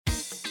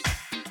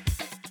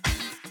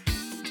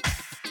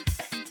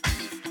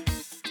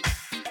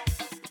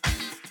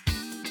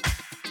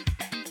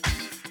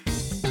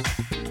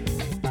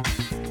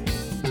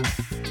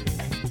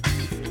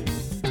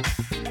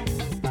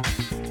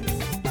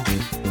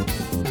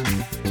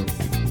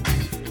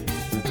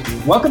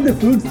Welcome to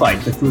Food Fight,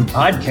 the food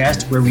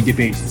podcast where we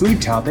debate food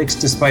topics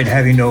despite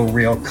having no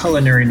real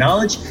culinary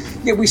knowledge,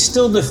 yet we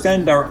still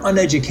defend our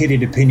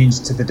uneducated opinions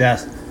to the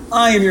death.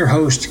 I am your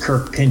host,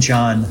 Kirk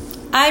Pinchon.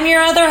 I'm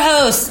your other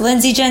host,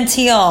 Lindsay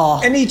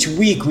Gentile. And each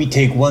week we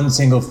take one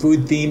single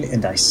food theme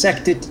and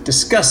dissect it,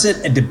 discuss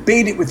it, and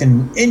debate it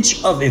within an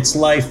inch of its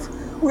life.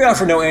 We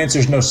offer no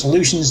answers, no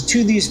solutions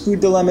to these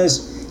food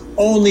dilemmas,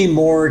 only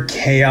more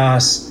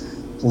chaos.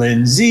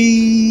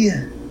 Lindsay.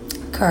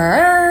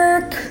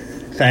 Kirk.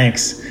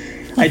 Thanks.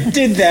 I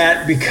did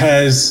that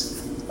because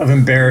of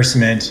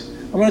embarrassment.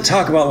 I want to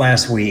talk about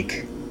last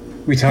week.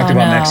 We talked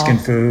about Mexican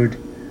food.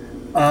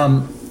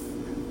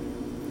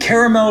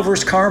 Caramel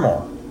versus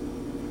caramel.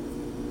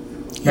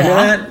 Remember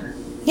that?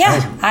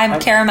 Yeah, I'm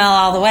caramel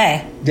all the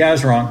way. Yeah, I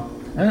was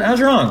wrong. I was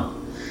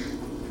wrong.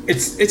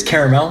 It's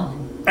caramel.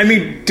 I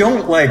mean,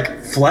 don't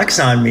flex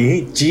on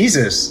me.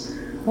 Jesus.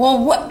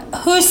 Well,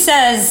 who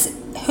says,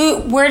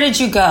 where did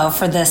you go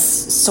for this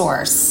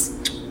source?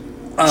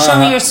 Show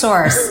me your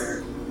source.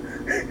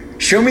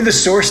 Show me the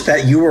source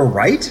that you were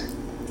right?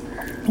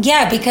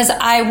 Yeah, because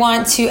I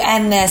want to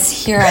end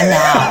this here and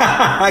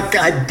now.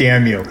 God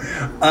damn you.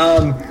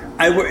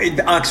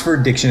 The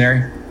Oxford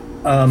Dictionary.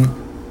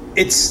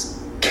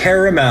 It's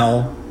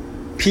caramel.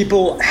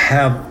 People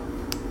have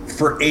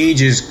for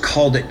ages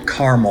called it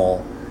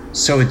caramel,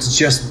 so it's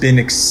just been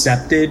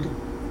accepted,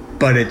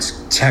 but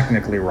it's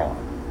technically wrong.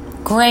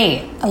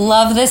 Great. I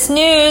love this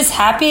news.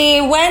 Happy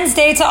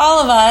Wednesday to all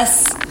of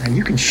us. And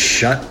you can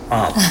shut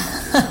up.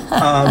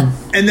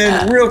 And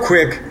then real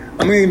quick,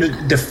 I'm going to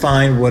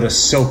define what a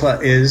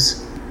sopa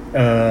is.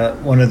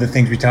 One of the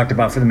things we talked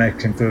about for the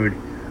Mexican food.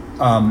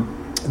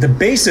 The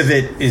base of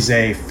it is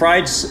a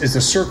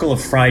circle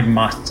of fried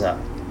matzah,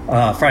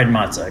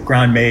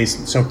 ground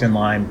maize soaked in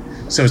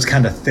lime. So it's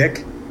kind of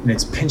thick and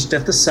it's pinched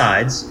at the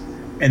sides.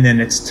 And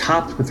then it's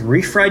topped with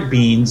refried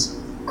beans,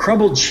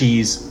 crumbled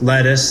cheese,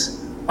 lettuce,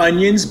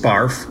 onions,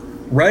 barf,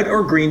 red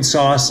or green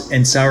sauce,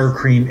 and sour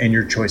cream, and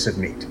your choice of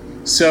meat.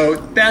 So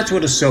that's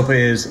what a sopa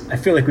is. I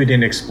feel like we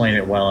didn't explain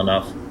it well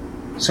enough,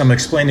 so I'm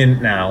explaining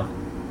it now.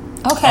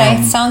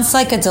 Okay, sounds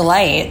like a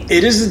delight.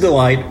 It is a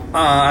delight.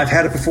 I've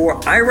had it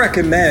before. I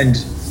recommend,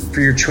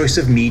 for your choice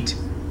of meat,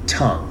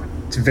 tongue.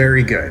 It's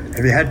very good.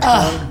 Have you had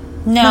tongue?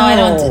 No, I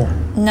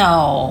don't.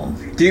 No.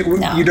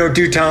 You don't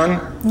do tongue?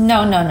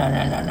 No.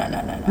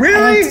 Really?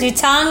 I don't do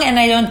tongue, and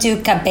I don't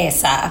do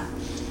cabeza.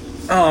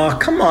 Oh,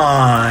 come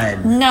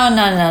on. No.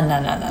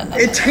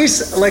 It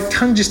tastes like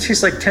tongue just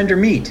tastes like tender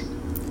meat.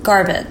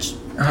 Garbage.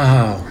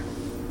 Oh.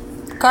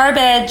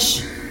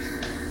 Garbage.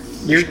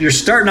 You're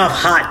starting off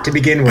hot to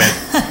begin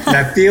with. And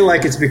I feel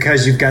like it's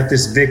because you've got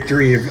this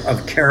victory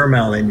of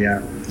caramel in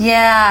you.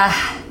 Yeah.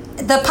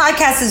 The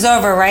podcast is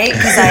over, right?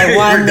 Because I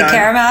won the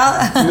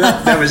caramel?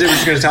 No, that was it. We're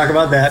just going to talk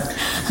about that.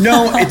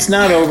 No, it's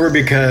not over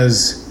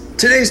because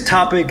today's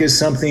topic is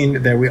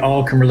something that we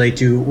all can relate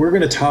to. We're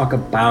going to talk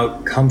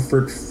about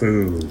comfort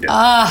food.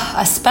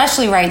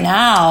 Especially right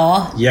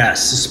now.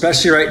 Yes,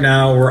 especially right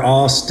now. We're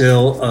all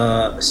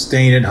still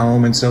staying at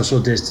home and social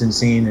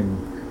distancing,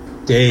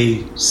 and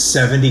day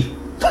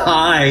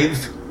 75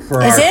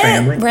 for our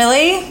family. Is it?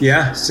 Really?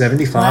 Yeah,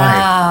 75.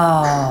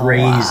 Wow.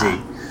 Crazy.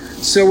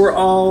 So we're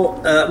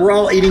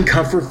all eating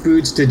comfort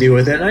foods to deal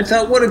with it. And I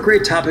thought, what a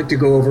great topic to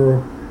go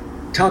over.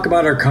 Talk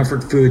about our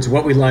comfort foods,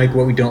 what we like,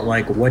 what we don't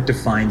like, what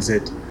defines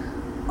it.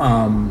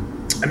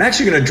 I'm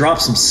actually going to drop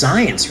some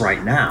science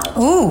right now.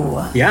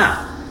 Ooh.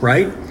 Yeah,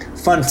 right?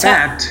 Fun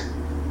fact,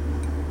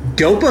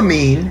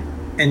 dopamine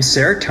and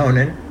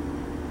serotonin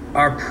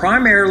are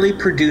primarily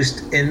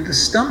produced in the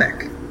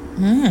stomach,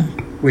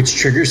 which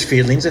triggers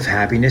feelings of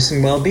happiness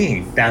and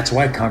well-being. That's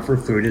why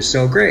comfort food is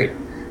so great,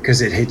 because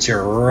it hits you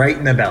right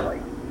in the belly.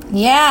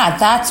 Yeah,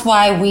 that's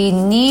why we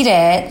need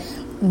it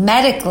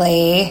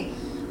medically.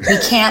 We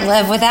can't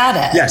live without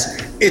it. Yes,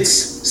 it's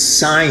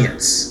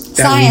science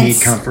that we need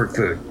comfort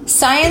food.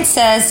 Science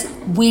says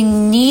we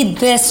need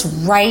this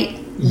right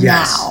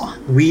now.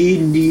 We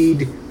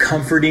need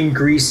comforting,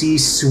 greasy,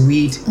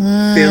 sweet,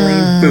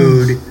 filling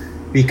food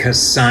because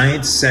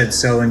science said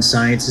so and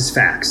science is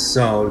facts.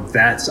 So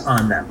that's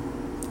on them.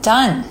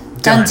 Done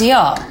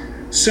deal.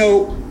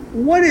 So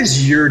what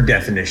is your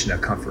definition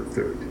of comfort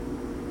food?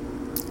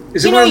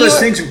 Is it one of those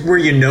things where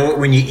you know it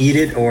when you eat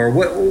it, or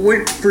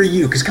what for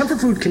you? Because comfort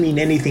food can mean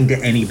anything to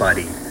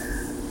anybody.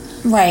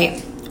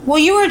 Right. Well,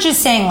 you were just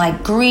saying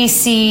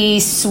greasy,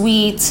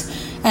 sweet,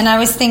 and I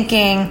was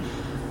thinking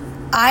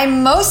I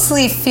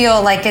mostly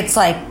feel like it's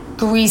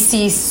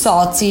greasy,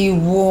 salty,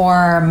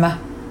 warm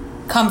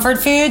comfort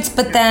foods,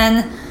 but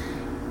then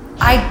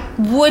I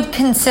would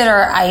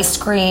consider ice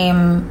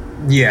cream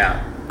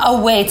a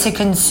way to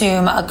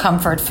consume a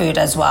comfort food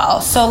as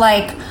well. So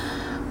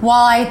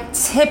while I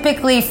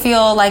typically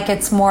feel like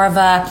it's more of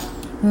a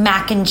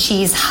mac and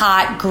cheese,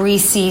 hot,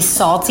 greasy,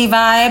 salty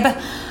vibe,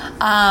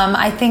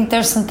 I think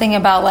there's something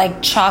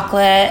about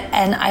chocolate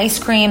and ice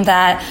cream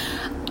that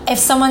if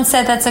someone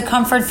said that's a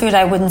comfort food,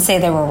 I wouldn't say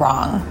they were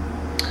wrong.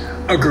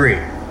 Agree.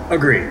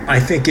 I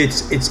think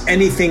it's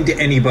anything to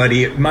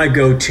anybody. My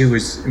go-to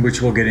is,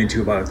 which we'll get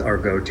into about our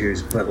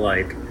go-tos, but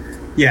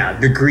Yeah,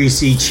 the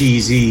greasy,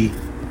 cheesy,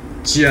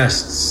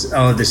 just,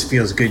 oh, this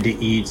feels good to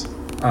eat.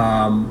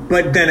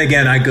 But then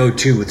again, I go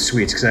too with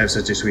sweets because I have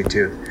such a sweet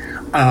tooth.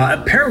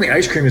 Apparently,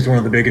 ice cream is one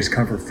of the biggest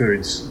comfort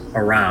foods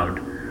around,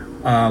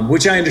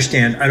 which I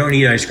understand. I don't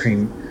eat ice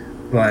cream,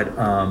 but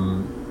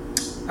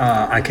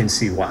I can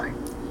see why.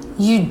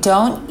 You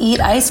don't eat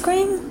ice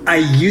cream? I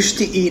used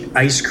to eat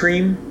ice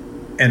cream,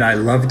 and I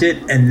loved it.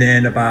 And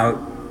then about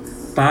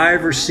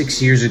 5 or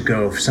 6 years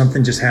ago,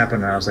 something just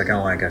happened, and I was like, I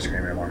don't like ice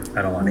cream anymore.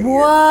 I don't want to eat it.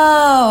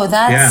 Whoa,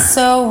 that's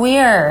so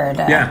weird.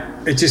 Yeah,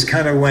 it just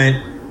kind of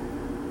went.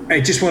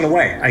 It just went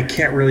away. I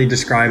can't really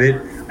describe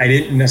it. I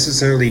didn't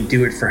necessarily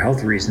do it for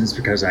health reasons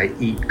because I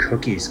eat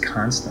cookies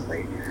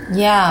constantly.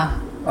 Yeah.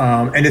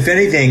 And if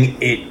anything,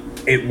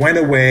 it went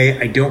away.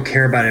 I don't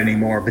care about it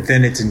anymore. But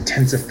then it's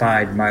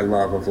intensified my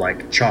love of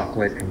like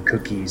chocolate and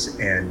cookies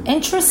and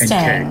Interesting.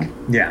 And cake.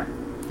 Yeah.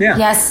 Yeah.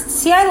 Yes.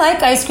 See, I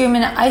like ice cream,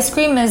 and ice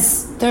cream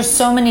there's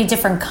so many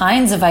different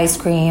kinds of ice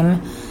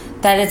cream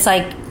that it's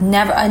like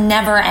a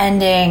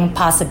never-ending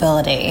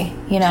possibility,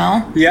 you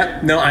know? Yeah,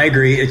 no, I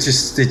agree.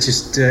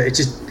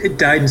 It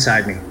died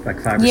inside me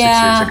like 5 or 6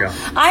 years ago.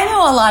 I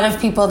know a lot of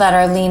people that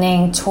are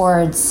leaning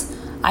towards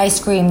ice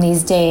cream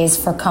these days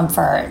for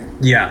comfort.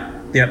 Yeah,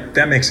 yep,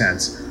 that makes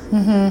sense.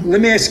 Mm-hmm. Let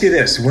me ask you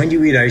this: when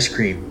you eat ice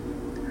cream,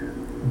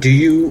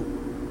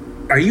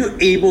 are you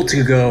able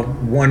to go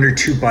 1 or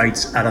 2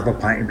 bites out of a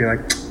pint and be like,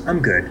 I'm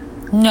good?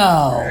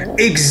 No.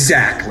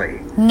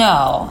 Exactly.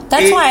 No.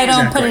 That's why I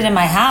don't put it in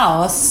my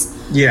house.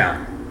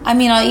 Yeah. I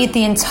mean, I'll eat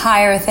the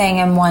entire thing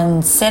in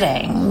one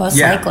sitting, most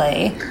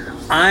likely.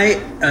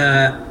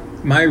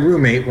 My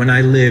roommate, when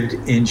I lived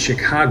in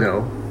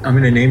Chicago, I'm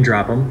going to name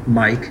drop him,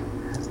 Mike,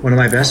 one of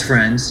my best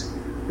friends,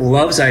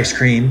 loves ice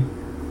cream,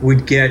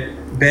 would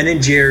get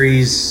Ben &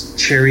 Jerry's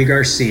Cherry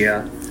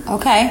Garcia.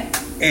 Okay.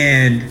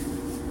 And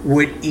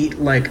would eat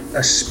like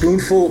a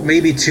spoonful,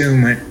 maybe 2,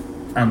 and went,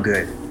 I'm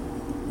good.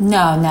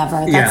 No,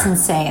 never. That's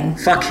insane.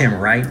 Fuck him,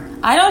 right?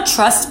 I don't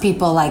trust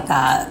people like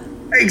that.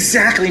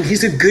 Exactly, and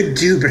he's a good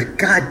dude, but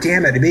god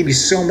damn it made me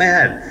so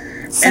mad.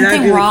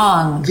 Something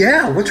wrong. Like,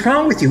 yeah, what's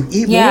wrong with you?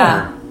 Eat more.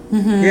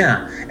 Mm-hmm.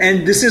 Yeah,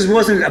 and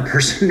wasn't a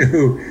person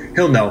who,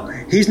 he'll know,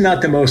 he's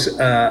not the most,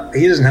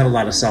 he doesn't have a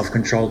lot of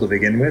self-control to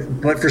begin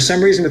with, but for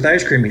some reason with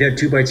ice cream, he'd have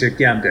 2 bites, like,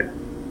 yeah, I'm good.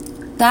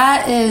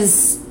 That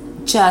is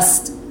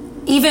just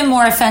even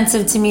more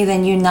offensive to me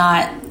than you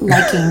not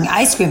liking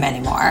ice cream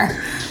anymore.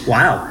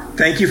 Wow.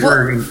 Thank you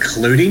for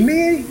including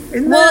me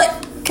in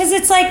that. Well, because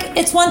it's like,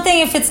 it's one thing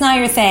if it's not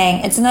your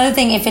thing. It's another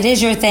thing if it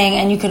is your thing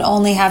and you can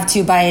only have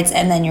 2 bites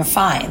and then you're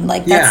fine.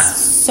 Like, that's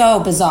so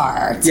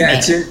bizarre to me.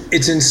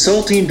 It's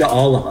insulting to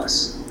all of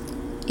us.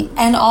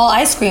 And all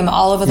ice cream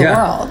all over the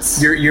world.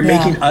 You're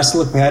making us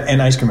look bad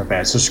and ice cream look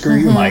bad. So screw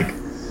you, Mike.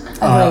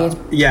 Agreed.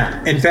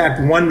 Yeah. In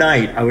fact, one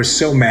night I was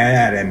so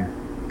mad at him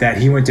that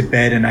he went to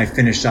bed and I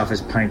finished off his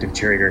pint of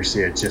Cherry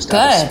Garcia just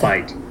out of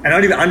spite. And I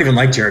don't even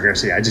like Cherry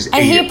Garcia. I just ate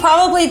it. And he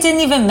probably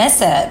didn't even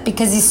miss it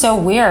because he's so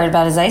weird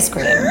about his ice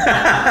cream.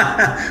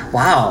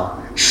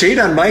 Wow. Shade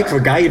on Mike for a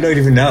guy you don't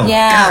even know.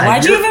 Yeah. God,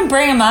 why'd you even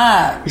bring him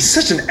up? He's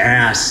such an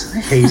ass. I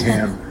hate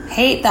him.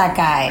 Hate that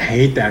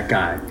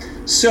guy.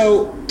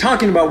 So,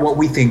 talking about what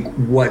we think,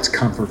 what's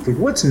comfort food,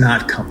 what's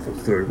not comfort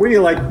food? Where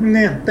you're like,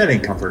 nah, that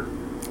ain't comfort.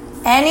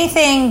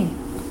 Anything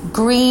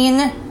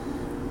green,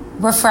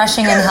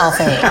 refreshing, and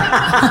healthy.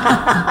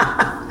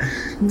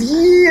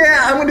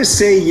 Yeah, I'm going to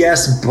say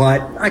yes,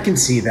 but I can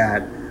see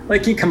that.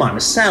 Like, come on, a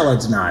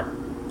salad's not.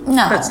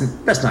 No.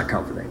 That's not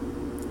comforting.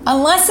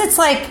 Unless it's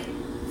like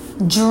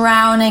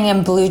drowning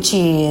in blue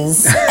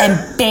cheese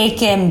and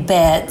bacon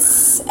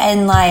bits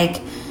and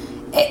like,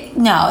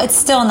 no, it's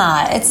still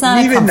not. It's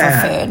not even a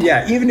comfort food.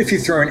 Yeah, even if you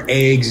throw in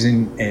eggs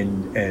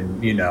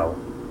and you know,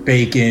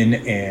 bacon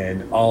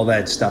and all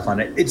that stuff on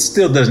it, it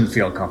still doesn't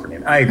feel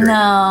comforting. I agree.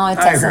 No, it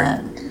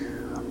doesn't.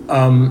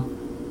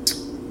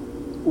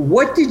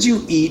 What did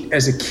you eat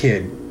as a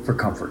kid for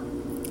comfort?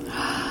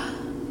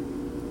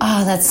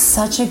 Oh, that's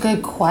such a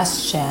good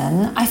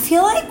question. I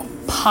feel like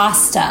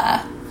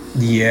pasta.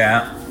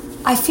 Yeah.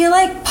 I feel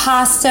like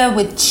pasta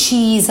with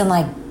cheese and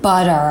like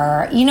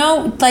butter. You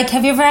know, like,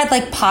 have you ever had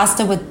like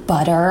pasta with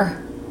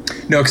butter?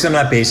 No, because I'm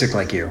not basic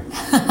like you.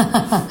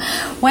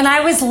 When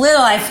I was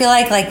little, I feel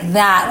like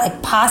that,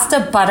 like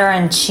pasta, butter,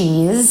 and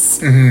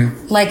cheese,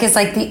 like it's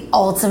like the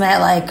ultimate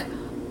like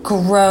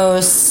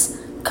gross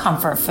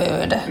comfort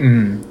food.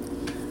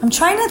 I'm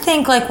trying to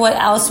think like what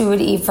else we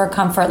would eat for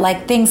comfort,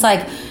 like things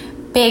like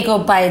bagel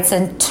bites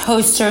and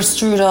toaster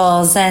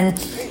strudels and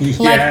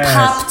like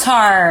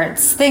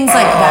Pop-Tarts, things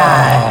like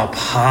that. Oh,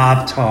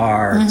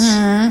 Pop-Tarts.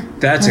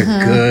 That's a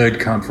good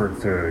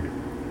comfort food.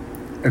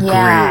 Agreed.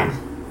 Yeah.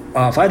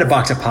 If I had a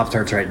box of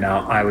Pop-Tarts right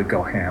now, I would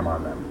go ham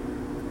on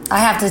them. I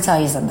have to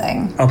tell you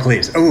something. Oh,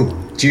 please. Oh,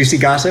 juicy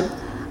gossip?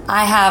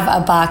 I have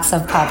a box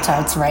of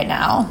Pop-Tarts right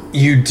now.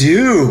 You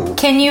do?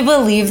 Can you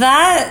believe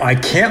that? I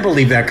can't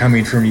believe that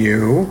coming from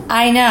you.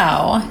 I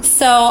know.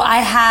 So I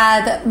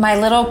had my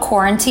little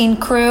quarantine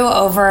crew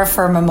over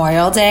for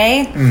Memorial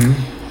Day.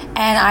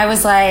 And I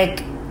was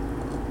like,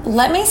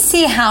 let me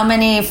see how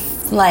many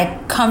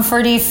like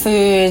comforty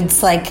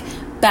foods, like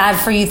bad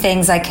for you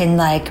things I can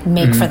like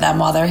make for them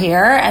while they're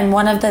here. And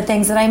one of the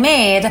things that I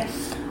made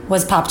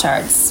was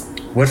Pop-Tarts.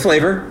 What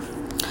flavor?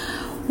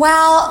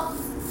 Well,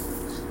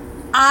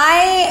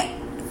 I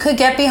could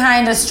get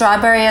behind a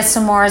strawberry, a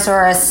s'mores,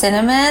 or a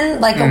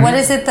cinnamon. Like, what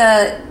is it?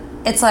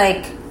 It's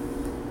like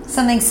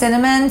something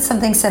cinnamon.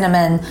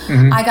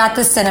 I got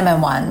the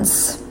cinnamon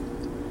ones.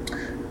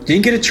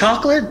 Didn't get a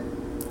chocolate?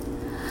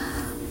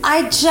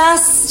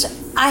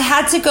 I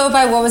had to go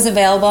by what was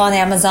available on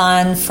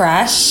Amazon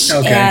Fresh.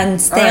 Okay. And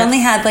they only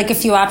had like a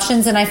few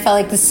options, and I felt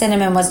like the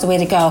cinnamon was the way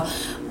to go.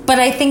 But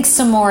I think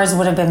s'mores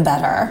would have been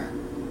better.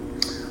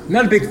 I'm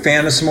not a big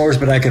fan of s'mores,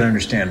 but I can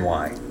understand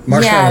why.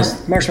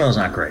 Marshmallow's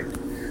not great.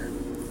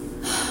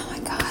 Oh my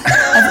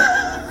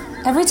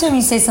God. Every time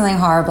you say something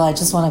horrible, I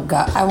just want to go.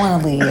 I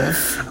want to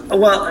leave.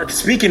 Well,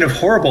 speaking of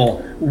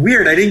horrible,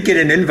 weird, I didn't get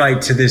an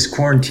invite to this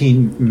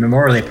quarantine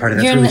Memorial Day party.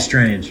 That's really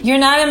strange. You're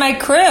not in my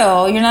crew.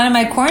 You're not in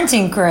my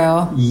quarantine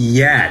crew.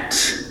 Yet.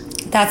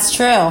 That's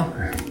true.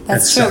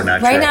 That's true. So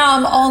not right true. now,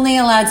 I'm only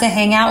allowed to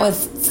hang out with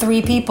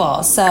 3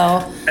 people. So.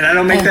 And I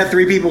don't make that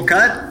 3 people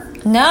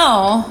cut?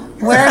 No.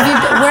 Where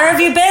have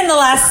you been the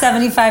last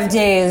 75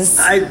 days?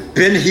 I've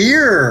been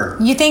here.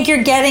 You think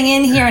you're getting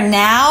in here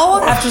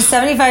now after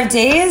 75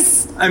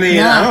 days? I mean,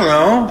 no. I don't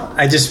know.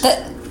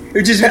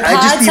 The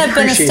pods have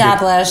been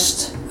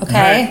established.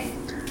 Okay. Right.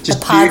 The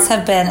pods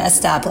have been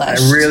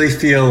established. I really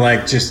feel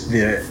like just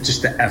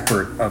the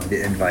effort of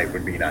the invite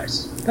would be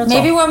nice.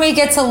 Maybe when we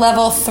get to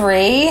level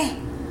 3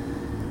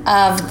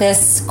 of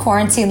this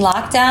quarantine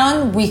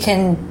lockdown, we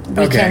can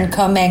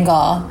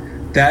commingle.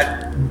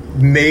 That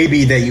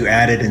maybe that you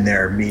added in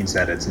there means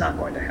that it's not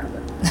going to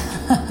happen.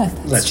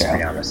 Let's just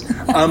be honest.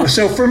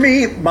 So for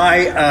me,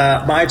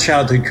 my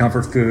childhood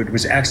comfort food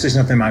was actually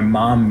something my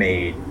mom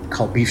made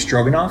called beef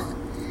stroganoff.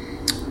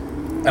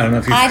 I don't know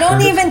if you've I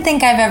don't heard even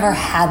think I've ever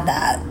had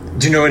that.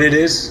 Do you know what it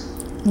is?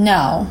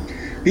 No.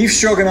 Beef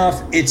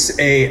stroganoff, it's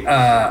I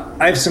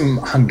have some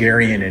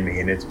Hungarian in me,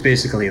 and it's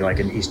basically like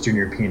an Eastern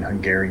European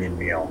Hungarian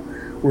meal,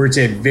 where it's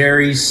a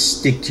very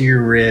stick to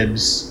your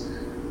ribs,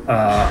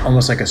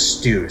 almost like a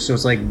stew. So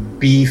it's like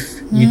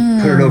beef, you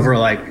put it over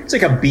it's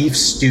like a beef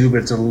stew,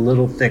 but it's a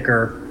little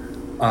thicker,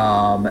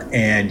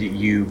 and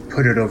you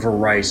put it over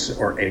rice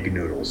or egg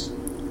noodles.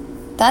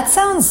 That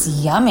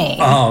sounds yummy.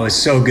 Oh, it's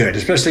so good,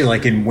 especially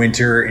like in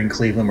winter in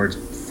Cleveland where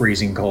it's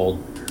freezing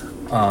cold.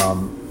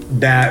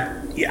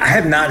 I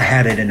have not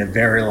had it in a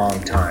very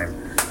long time.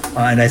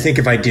 And I think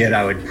if I did,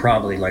 I would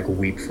probably like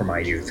weep for my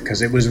youth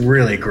because it was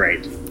really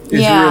great. It's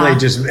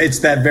really it's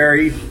that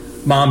very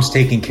mom's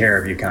taking care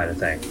of you kind of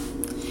thing.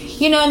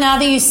 You know, now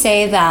that you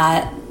say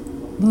that,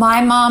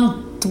 my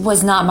mom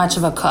was not much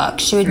of a cook.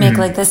 She would make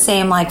like the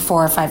same like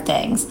 4 or 5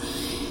 things.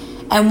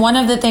 And one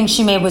of the things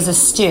she made was a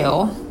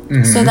stew.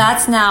 So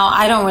that's now,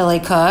 I don't really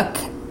cook.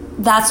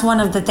 That's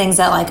one of the things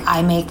that like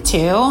I make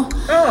too.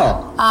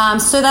 Oh.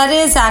 So that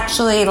is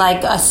actually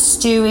like a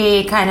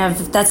stewy kind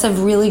of, that's a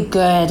really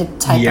good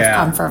type of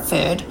comfort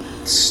food.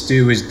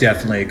 Stew is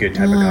definitely a good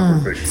type of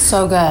comfort food.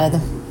 So good.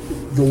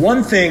 The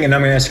one thing, and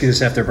I'm going to ask you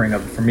this after I bring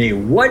up for me,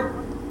 what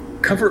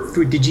comfort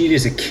food did you eat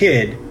as a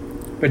kid,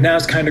 but now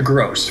it's kind of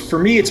gross? For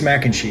me, it's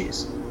mac and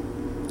cheese.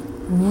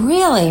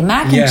 Really?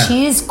 Mac and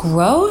cheese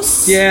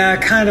gross? Yeah,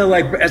 kind of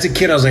like, as a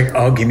kid, I was like,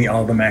 oh, give me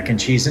all the mac and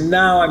cheese. And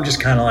now I'm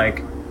just kind of like,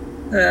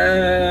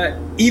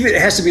 even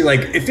it has to be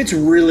like, if it's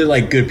really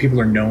like good, people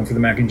are known for the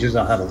mac and cheese,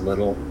 I'll have a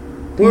little.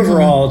 But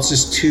overall, it's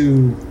just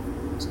too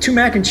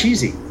mac and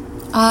cheesy.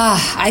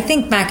 I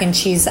think mac and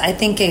cheese, I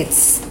think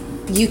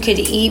you could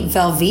eat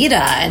Velveeta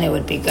and it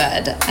would be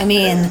good. I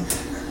mean...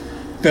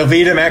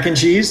 Velveeta mac and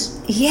cheese?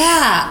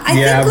 Yeah. I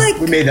think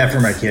like... we made that for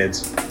my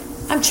kids.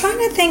 I'm trying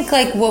to think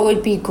like what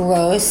would be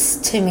gross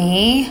to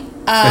me.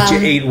 That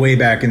you ate way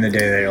back in the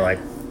day that you're like...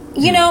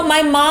 You know,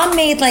 my mom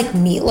made like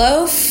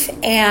meatloaf,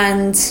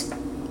 and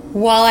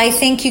while I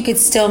think you could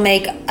still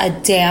make a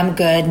damn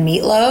good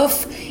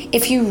meatloaf,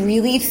 if you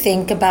really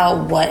think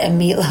about what a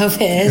meatloaf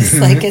is,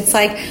 like it's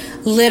like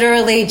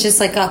literally just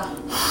like a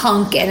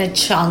hunk and a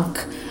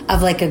chunk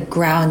of like a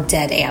ground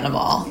dead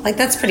animal. Like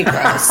that's pretty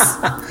gross.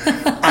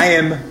 I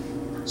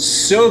am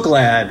so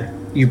glad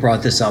you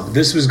brought this up.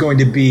 This was going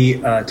to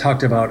be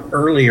talked about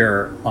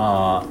earlier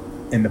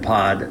in the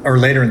pod, or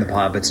later in the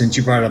pod, but since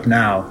you brought it up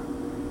now,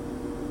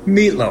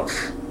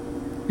 meatloaf.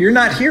 You're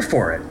not here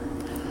for it.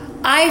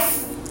 I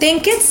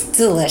think it's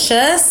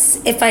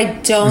delicious if I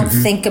don't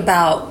think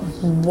about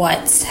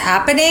what's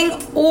happening,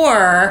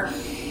 or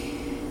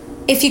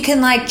if you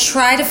can like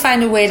try to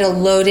find a way to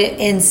load it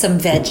in some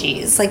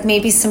veggies, like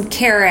maybe some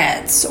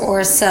carrots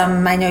or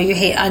some, I know you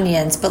hate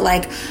onions, but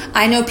like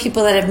I know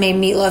people that have made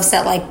meatloaves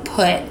that like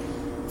put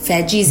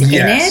veggies in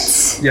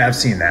it. Yeah, I've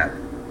seen that.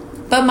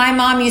 But my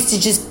mom used to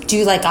just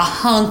do like a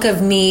hunk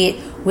of meat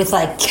with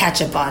like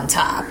ketchup on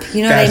top.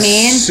 You know what I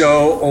mean? That's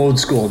so old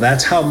school.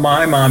 That's how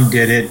my mom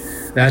did it.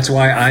 That's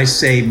why I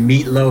say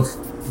meatloaf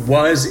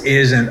was,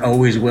 is, and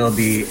always will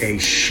be a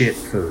shit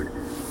food.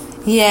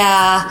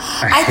 Yeah.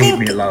 I hate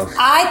meatloaf.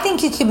 I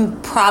think you can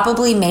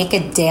probably make a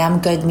damn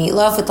good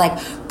meatloaf with like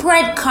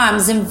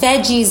breadcrumbs and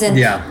veggies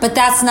but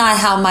that's not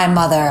how my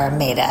mother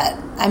made it.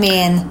 I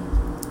mean,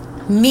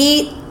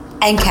 meat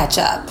and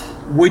ketchup.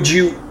 Would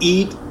you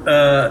eat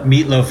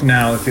meatloaf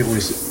now if it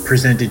was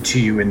presented to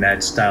you in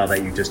that style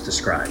that you just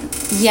described?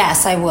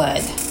 Yes, I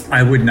would.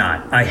 I would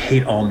not. I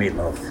hate all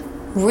meatloaf.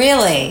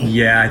 Really?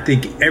 Yeah, I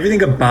think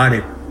everything about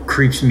it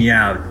creeps me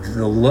out.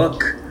 The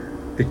look,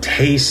 the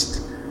taste,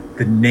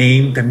 the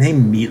name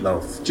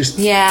Meatloaf.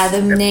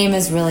 The name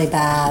is really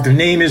bad. The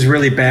name is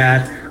really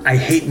bad. I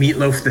hate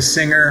Meatloaf, the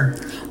singer.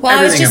 Well,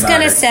 I was just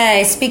going to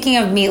say, speaking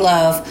of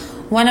meatloaf,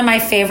 one of my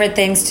favorite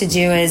things to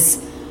do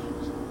is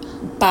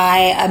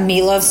buy a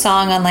meatloaf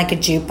song on like a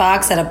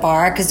jukebox at a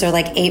bar because they're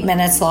like 8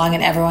 minutes long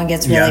and everyone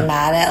gets really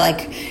mad at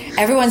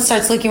everyone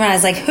starts looking around.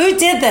 It's like, who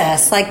did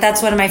this? Like,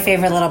 that's one of my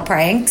favorite little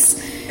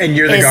pranks. And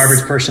you're the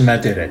garbage person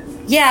that did it.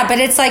 Yeah, but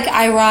it's like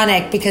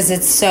ironic because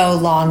it's so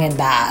long and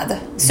bad.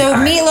 So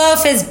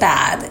meatloaf is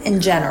bad in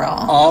general.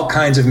 All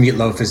kinds of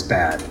meatloaf is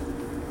bad.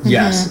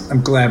 Yes,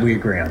 I'm glad we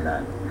agree on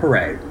that.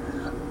 Hooray.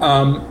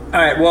 All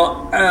right,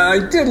 well, I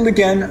did a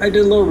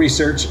little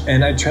research,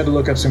 and I tried to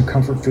look up some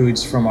comfort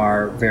foods from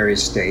our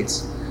various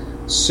states.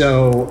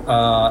 So,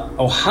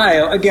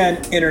 Ohio,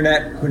 again,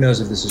 internet, who knows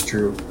if this is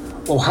true.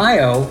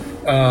 Ohio,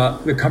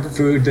 the comfort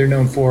food they're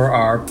known for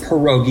are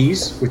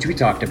pierogies, which we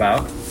talked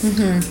about,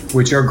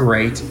 which are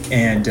great,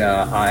 and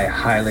I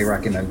highly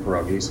recommend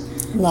pierogies.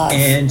 Love.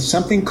 And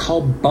something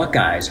called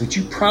Buckeyes, which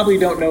you probably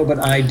don't know, but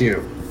I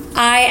do.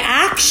 I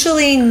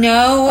actually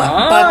know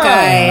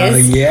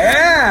Buckeyes.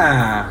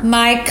 Yeah.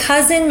 My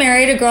cousin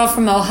married a girl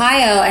from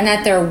Ohio, and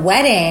at their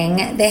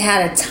wedding, they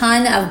had a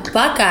ton of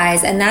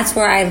Buckeyes, and that's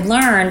where I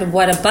learned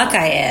what a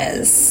Buckeye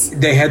is.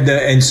 They had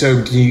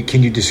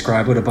can you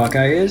describe what a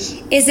Buckeye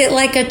is? Is it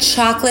like a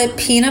chocolate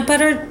peanut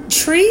butter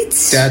treat?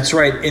 That's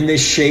right, in the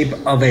shape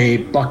of a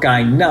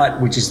Buckeye nut,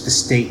 which is the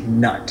state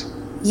nut.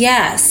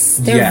 Yes,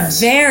 they're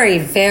very,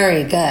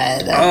 very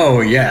good.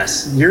 Oh,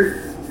 yes.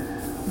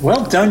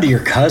 Well done to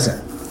your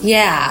cousin.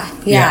 Yeah.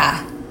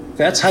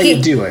 That's how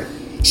you do it.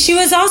 She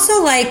was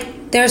also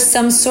like, there's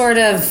some sort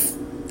of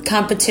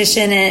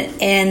competition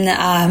in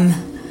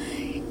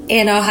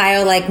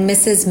Ohio, like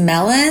Mrs.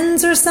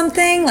 Melons or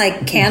something,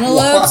 like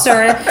cantaloupes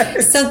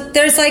or so.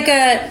 There's like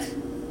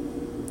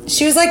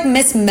she was like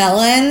Miss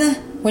Melon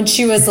when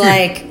she was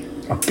like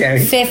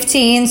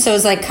 15, so it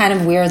was like kind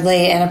of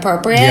weirdly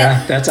inappropriate.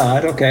 Yeah, that's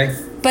odd. Okay.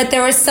 But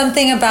there was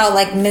something about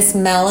like Miss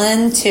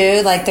Melon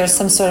too. Like there's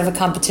some sort of a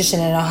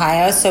competition in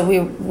Ohio. So we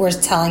were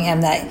telling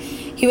him that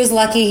he was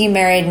lucky he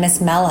married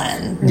Miss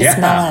Melon. Miss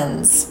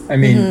Melons. I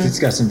mean, it's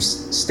got some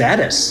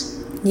status.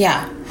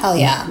 Yeah. Hell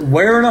yeah.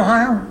 Where in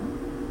Ohio?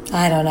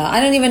 I don't know. I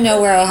don't even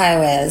know where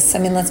Ohio is. I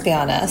mean, let's be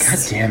honest. God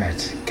damn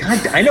it.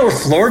 God, I know where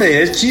Florida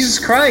is.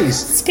 Jesus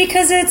Christ. It's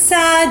because it's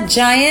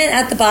giant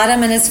at the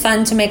bottom and it's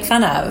fun to make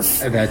fun of.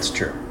 That's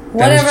true.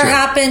 Whatever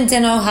happened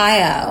in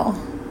Ohio?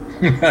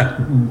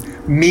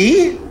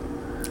 Me?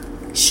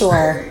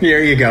 Sure.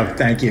 Here you go.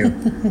 Thank you.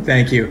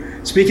 Thank you.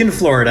 Speaking of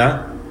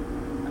Florida,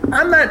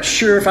 I'm not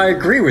sure if I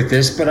agree with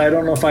this, but I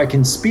don't know if I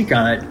can speak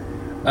on it.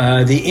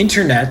 The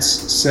internets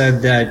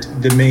said that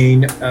the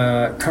main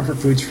comfort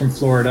foods from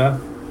Florida,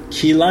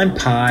 key lime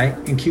pie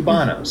and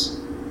Cubanos.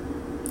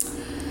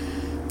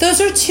 Those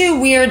are two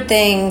weird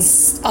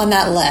things on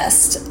that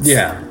list.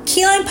 Yeah.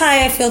 Key lime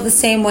pie, I feel the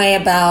same way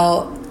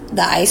about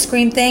the ice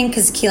cream thing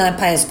because key lime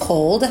pie is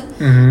cold.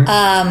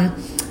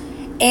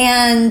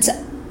 And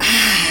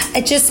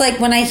it just like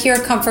when I hear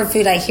comfort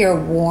food, I hear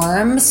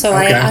warm. So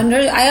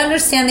I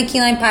understand the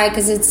key lime pie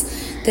because it's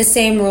the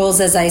same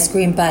rules as ice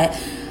cream, but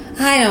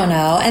I don't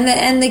know.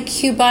 And the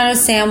Cubano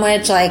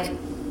sandwich, like,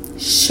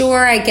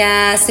 sure, I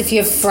guess if you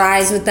have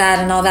fries with that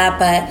and all that,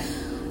 but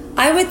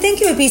I would think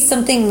it would be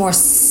something more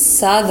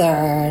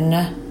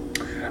southern.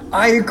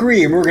 I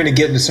agree, and we're going to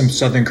get into some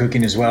southern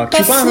cooking as well.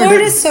 But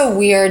Florida's so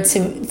weird.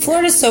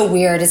 Florida's so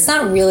weird. It's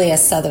not really a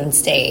southern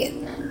state.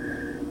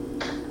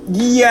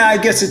 Yeah, I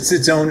guess it's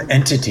its own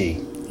entity.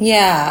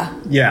 Yeah.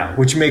 Yeah,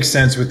 which makes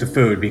sense with the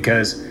food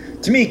because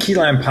to me, key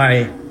lime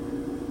pie,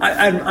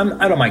 I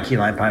don't mind key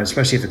lime pie,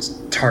 especially if it's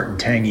tart and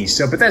tangy.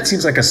 But that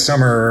seems like a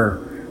summer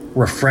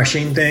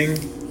refreshing thing.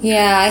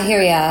 Yeah, I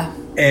hear ya.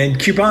 And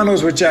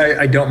Cubanos, which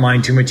I don't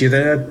mind too much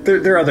either.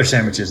 There are other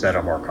sandwiches that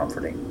are more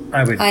comforting.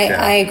 I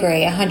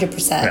agree,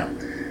 100%.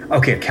 Yeah.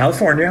 Okay,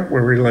 California,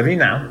 where we're living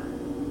now.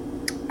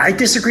 I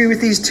disagree with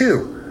these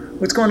too.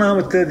 What's going on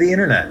with the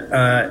internet?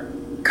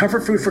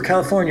 Comfort food for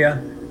California,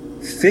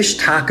 fish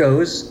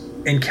tacos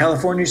and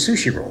California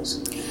sushi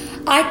rolls.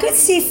 I could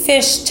see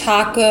fish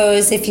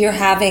tacos if you're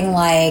having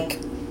like,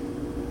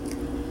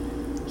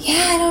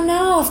 I don't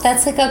know if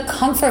that's like a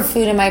comfort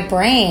food in my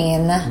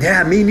brain.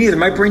 Yeah, me neither.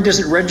 My brain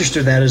doesn't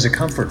register that as a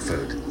comfort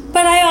food.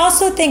 But I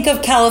also think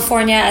of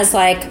California as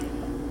like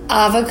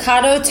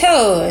avocado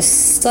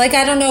toast. Like,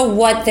 I don't know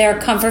what their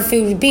comfort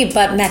food would be,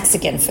 but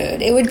Mexican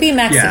food. It would be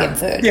Mexican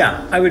food.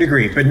 Yeah, I would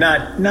agree, but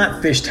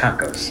not fish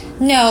tacos.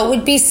 No, it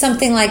would be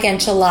something like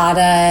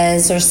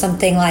enchiladas or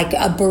something like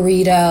a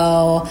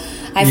burrito.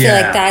 I feel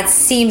like that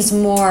seems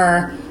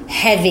more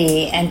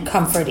heavy and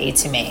comforty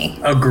to me.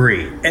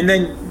 Agree. And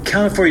then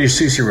California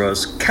sushi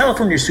rolls.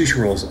 California sushi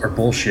rolls are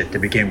bullshit to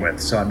begin with,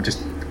 so I'm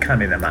just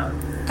counting them out.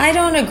 I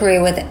don't agree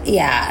with it.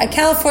 Yeah, a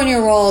California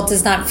roll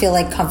does not feel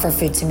like comfort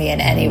food to me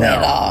in any way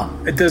at all.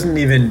 It doesn't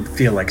even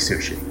feel like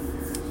sushi.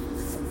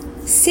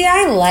 See,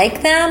 I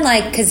like them,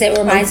 like, because it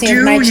reminds me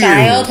of my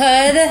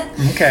childhood.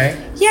 Okay.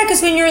 Yeah,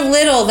 because when you're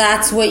little,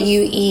 that's what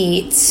you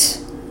eat.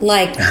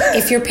 Like,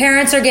 if your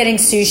parents are getting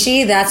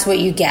sushi, that's what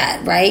you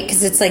get, right?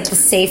 Because it's like the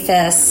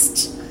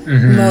safest,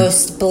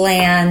 most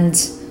bland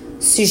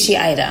sushi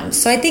item.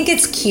 So I think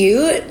it's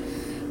cute,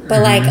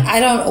 but like, I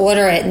don't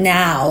order it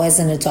now as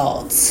an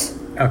adult.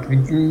 Okay,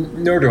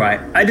 nor do I.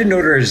 I didn't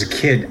order it as a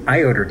kid.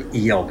 I ordered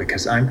eel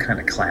because I'm kind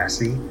of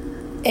classy.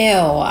 Ew,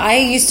 I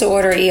used to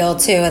order eel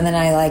too, and then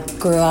I like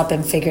grew up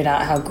and figured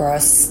out how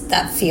gross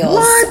that feels.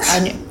 What?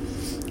 I'm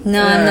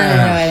not into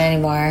it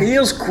anymore.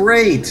 Eel's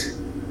great.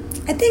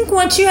 I think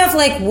once you have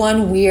like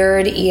one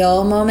weird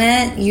eel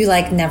moment, you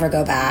like never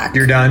go back.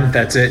 You're done?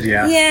 That's it?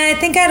 Yeah. Yeah, I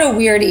think I had a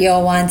weird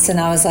eel once, and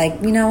I was like,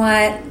 you know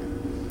what?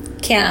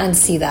 Can't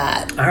unsee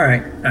that. All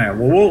right.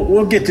 Well,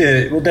 we'll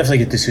definitely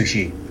get to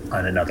sushi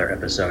on another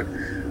episode.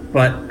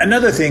 But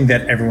another thing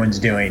that everyone's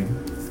doing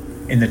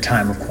in the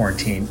time of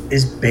quarantine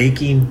is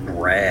baking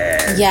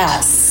bread.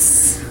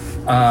 Yes.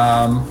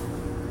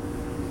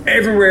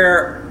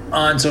 Everywhere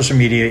on social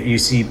media, you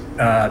see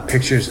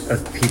pictures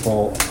of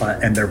people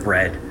and their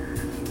bread.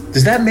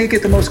 Does that make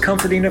it the most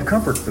comforting of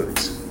comfort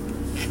foods?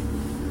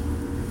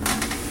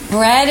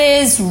 Bread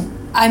is,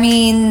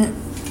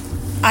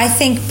 I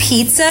think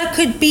pizza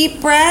could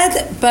beat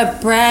bread, but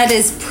bread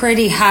is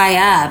pretty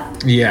high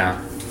up. Yeah.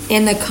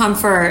 In the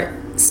comfort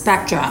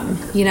spectrum,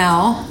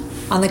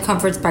 on the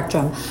comfort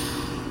spectrum.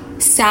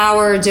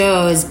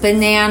 Sourdoughs,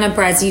 banana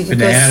breads, you could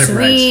go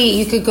sweet,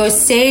 you could go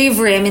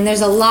savory.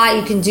 There's a lot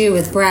you can do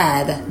with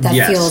bread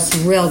that feels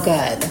real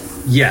good.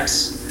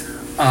 Yes.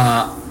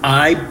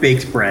 I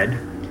baked bread.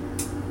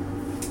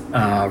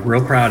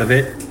 Real proud of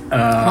it.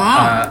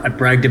 Wow. I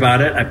bragged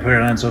about it. I put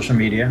it on social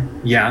media.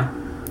 Yeah.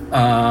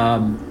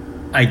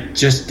 I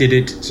just did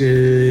it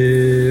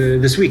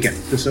this weekend,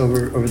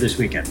 over this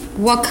weekend.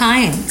 What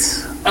kind?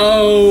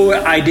 Oh,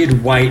 I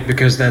did white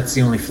because that's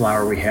the only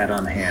flour we had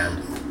on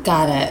hand.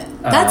 Got it.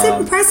 That's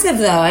impressive,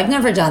 though. I've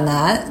never done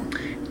that.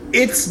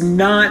 It's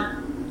not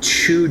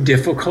too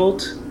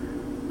difficult.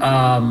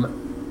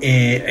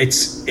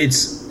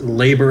 It's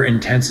labor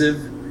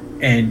intensive,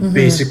 and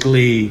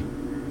basically,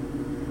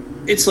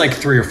 it's like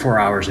 3 or 4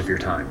 hours of your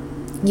time.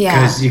 Yeah.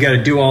 Because you got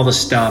to do all the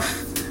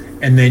stuff,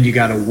 and then you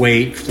got to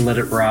wait to let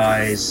it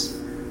rise.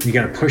 You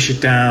got to push it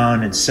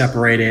down and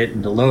separate it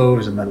into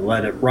loaves, and then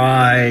let it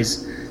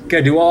rise. You got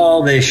to do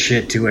all this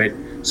shit to it.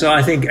 So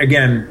I think,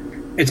 again,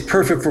 it's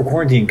perfect for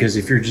quarantine, because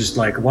if you're just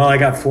like, well, I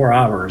got 4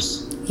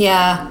 hours.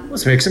 Yeah.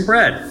 Let's make some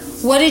bread.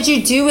 What did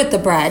you do with the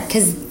bread?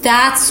 Because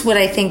that's what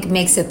I think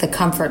makes it the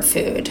comfort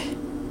food.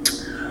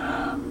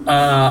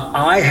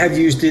 I have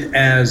used it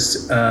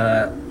as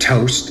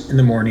toast in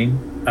the morning.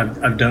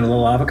 I've done a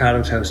little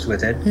avocado toast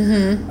with it.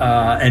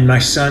 And my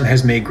son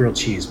has made grilled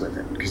cheese with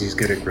it because he's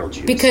good at grilled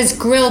cheese. Because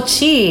grilled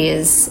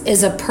cheese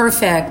is a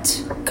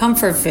perfect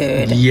comfort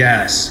food.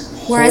 Yes.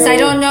 Whereas I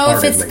don't know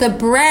if it's the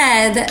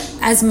bread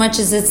as much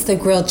as it's the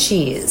grilled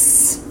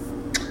cheese.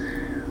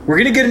 We're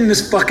going to get in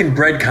this fucking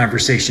bread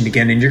conversation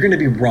again, and you're going to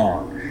be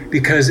wrong.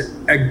 Because,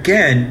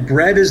 again,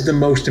 bread is the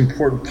most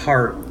important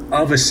part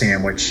of a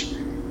sandwich,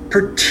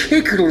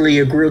 particularly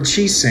a grilled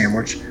cheese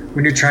sandwich,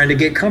 when you're trying to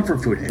get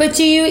comfort food in. But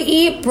do you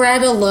eat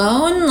bread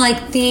alone?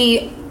 Like,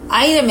 the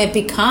item it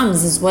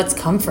becomes is what's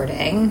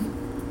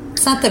comforting.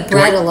 It's not the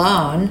bread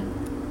alone.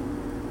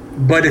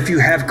 But if you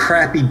have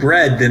crappy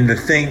bread, then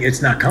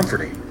it's not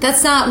comforting.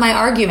 That's not my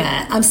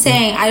argument. I'm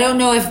saying I don't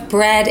know if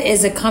bread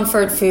is a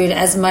comfort food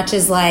as much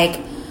as like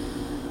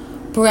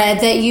bread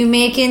that you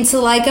make into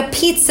like a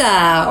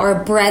pizza, or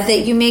bread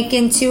that you make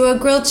into a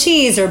grilled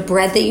cheese, or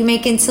bread that you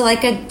make into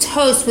like a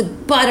toast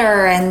with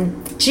butter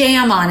and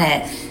jam on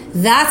it.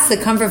 That's the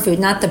comfort food,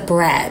 not the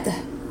bread.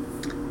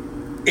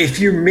 If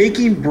you're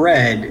making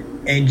bread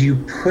and you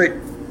put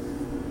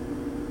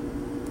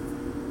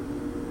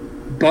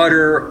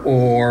butter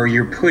or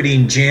you're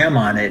putting jam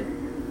on it,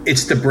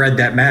 it's the bread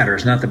that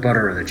matters, not the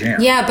butter or the jam.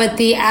 Yeah, but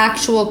the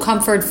actual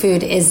comfort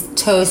food is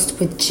toast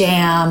with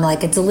jam,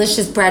 like a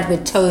delicious bread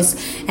with toast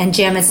and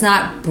jam. It's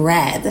not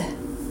bread.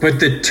 But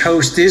the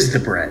toast is the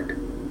bread.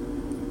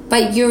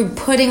 But you're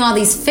putting all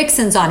these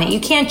fixins on it.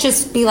 You can't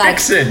just be like...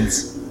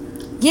 Fixins?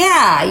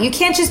 Yeah, you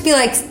can't just be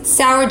like,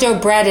 sourdough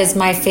bread is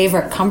my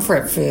favorite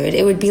comfort food.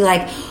 It would be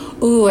like,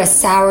 ooh, a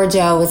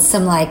sourdough with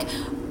some like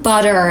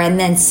butter and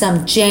then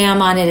some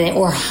jam on it,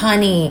 or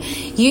honey.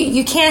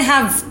 You can't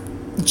have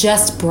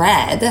just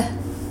bread.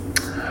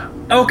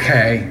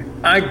 Okay,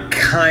 I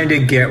kind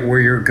of get where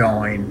you're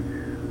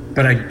going,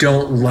 but I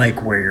don't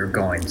like where you're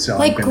going. So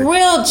like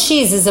grilled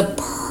cheese is a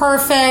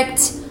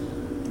perfect...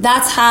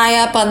 That's high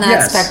up on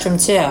that spectrum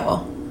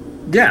too.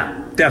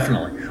 Yeah,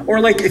 definitely. Or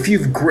like have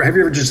you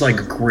ever just like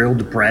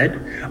grilled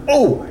bread?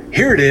 Oh,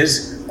 here it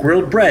is.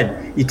 grilled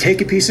bread. You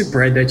take a piece of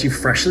bread that you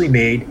freshly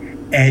made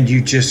and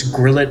you just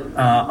grill it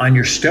on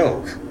your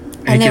stove.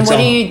 And then what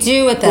do you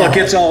do with that? Well,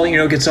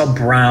 it gets all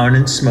brown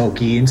and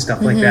smoky and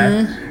stuff like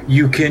that.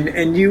 You can,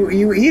 and you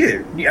eat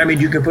it. I mean,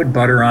 you can put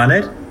butter on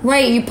it.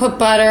 Right, you put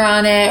butter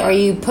on it, or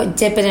you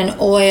dip it in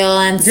oil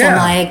and some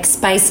like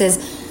spices.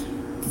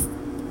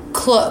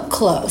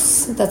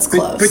 Close. That's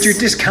close. But you're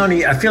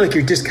discounting. I feel like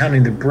you're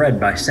discounting the bread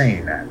by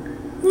saying that.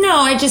 No,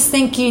 I just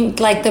think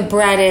the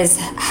bread is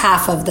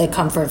half of the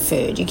comfort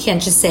food. You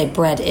can't just say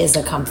bread is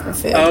a comfort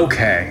food.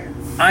 Okay,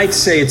 I'd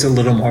say it's a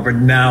little more, but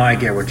now I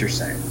get what you're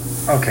saying.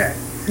 Okay.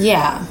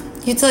 Yeah.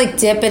 You have to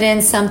dip it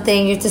in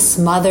something. You have to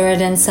smother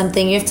it in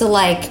something. You have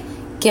to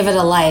give it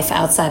a life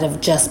outside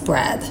of just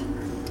bread.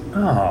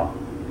 Oh,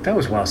 that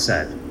was well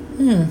said.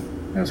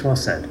 That was well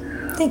said.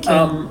 Thank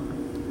you.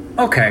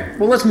 Okay.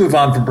 Well, let's move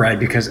on from bread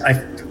because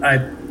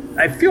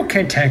I feel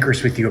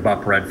cantankerous with you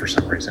about bread for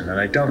some reason, and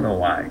I don't know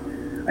why.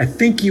 I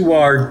think you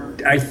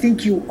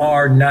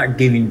are not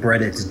giving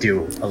bread its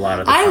due a lot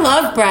of the time. I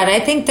love bread. I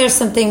think there's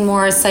something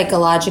more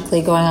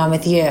psychologically going on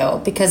with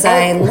you because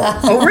I love.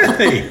 Oh,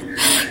 really?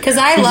 Because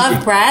I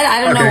love bread.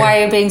 I don't know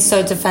why you're being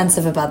so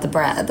defensive about the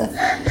bread.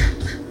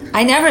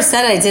 I never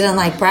said I didn't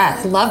like bread.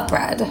 I love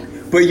bread.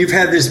 But we've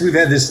had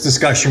this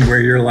discussion where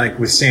you're like,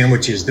 with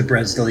sandwiches, the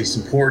bread's the least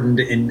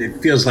important, and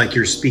it feels like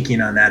you're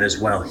speaking on that as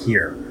well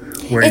here.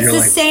 Where it's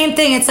the same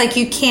thing. It's like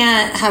you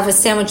can't have a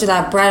sandwich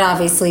without bread,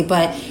 obviously,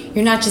 but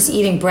you're not just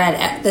eating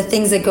bread. The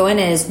things that go in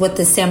it is what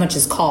the sandwich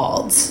is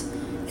called.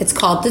 It's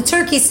called the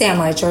turkey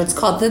sandwich, or it's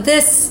called the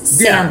this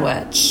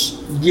sandwich.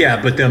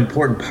 Yeah, but the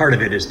important part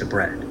of it is the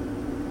bread.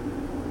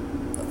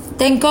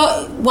 Then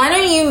why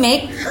don't you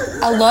make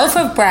a loaf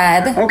of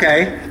bread?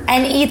 Okay.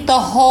 And eat the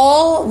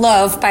whole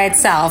loaf by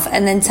itself,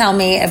 and then tell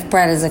me if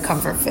bread is a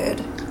comfort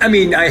food. I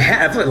mean, I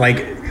have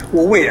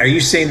well, wait, are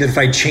you saying that if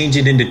I change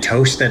it into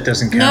toast, that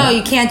doesn't count? No,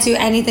 you can't do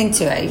anything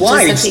to it.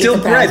 Why? It's still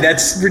bread.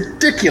 That's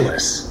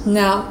ridiculous.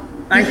 No.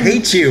 I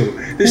hate you.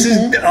 This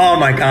is, oh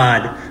my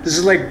God. This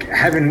is like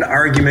having an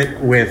argument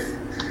with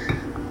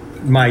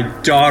my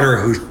daughter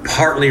who's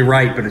partly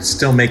right, but it's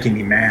still making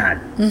me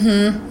mad.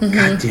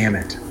 God damn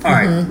it. All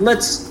right,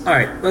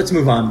 let's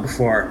move on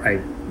before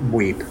I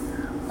weep.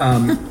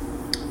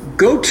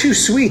 Go-to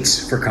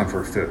sweets for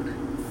comfort food.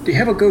 Do you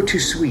have a go-to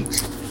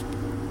sweet?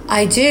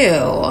 I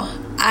do.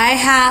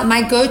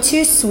 My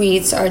go-to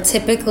sweets are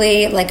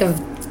typically like a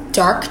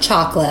dark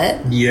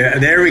chocolate. Yeah,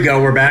 there we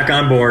go. We're back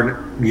on board.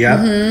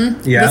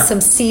 Yep. Yeah. With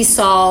some sea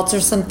salt or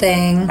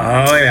something.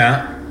 Oh,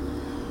 yeah.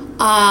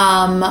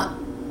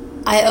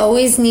 I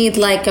always need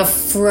a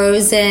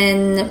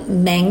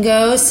frozen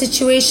mango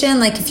situation.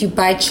 Like if you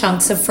buy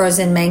chunks of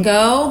frozen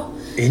mango.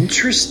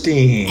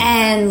 Interesting.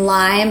 And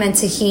lime and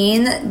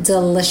tahini.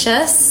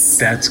 Delicious.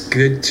 That's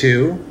good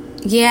too.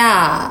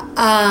 Yeah.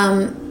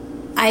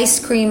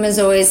 Ice cream is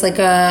always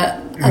a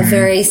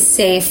very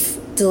safe,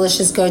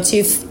 delicious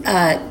go-to.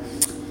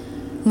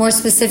 More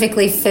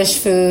specifically, fish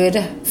food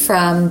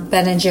from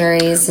Ben &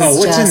 Jerry's.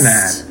 What's in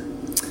that?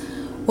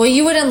 Well,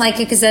 you wouldn't like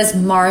it because it has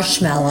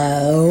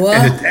marshmallow.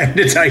 And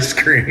it's ice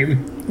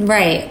cream.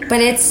 Right. But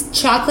it's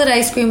chocolate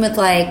ice cream with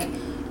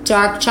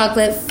dark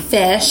chocolate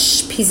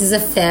fish, pieces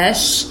of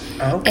fish.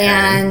 Okay.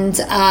 And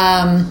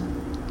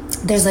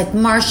there's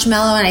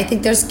marshmallow, and I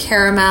think there's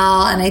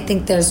caramel, and I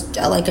think there's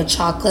a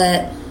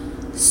chocolate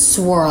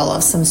swirl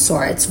of some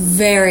sort. It's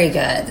very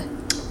good.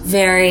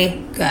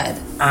 Very good.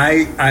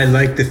 I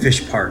like the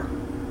fish part.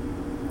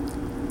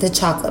 The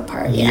chocolate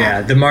part, yeah.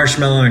 Yeah, the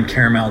marshmallow and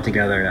caramel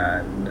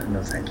together,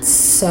 no thanks.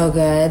 So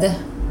good.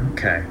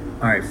 Okay.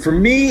 All right. For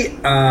me,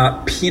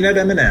 peanut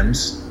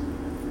M&Ms.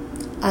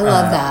 I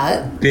love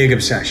that. Big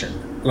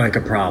obsession. Like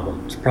a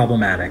problem. It's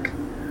problematic.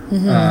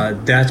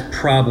 That's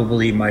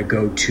probably my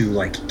go-to,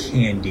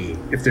 candy.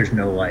 If there's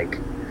no,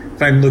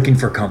 if I'm looking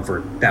for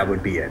comfort, that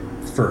would be it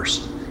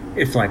first.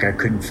 If, I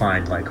couldn't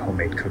find,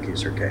 homemade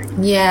cookies or cake.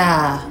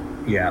 Yeah.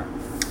 Yeah.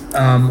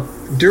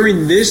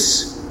 During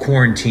this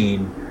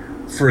quarantine,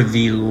 for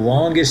the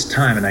longest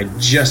time, and I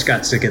just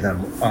got sick of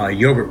them,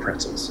 yogurt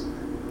pretzels.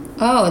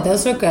 Oh,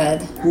 those are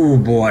good. Oh,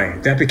 boy.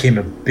 That became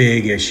a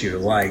big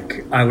issue.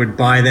 I would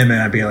buy them,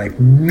 and I'd be like,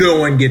 no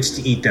one gets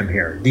to eat them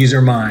here. These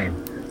are mine.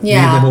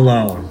 Yeah. Leave them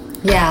alone.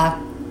 Yeah.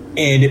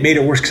 And it made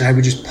it worse because I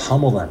would just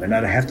pummel them, and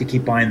I'd have to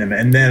keep buying them.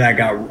 And then I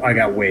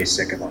got way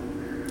sick of them.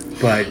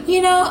 But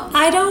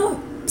I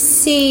don't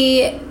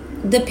see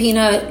the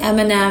peanut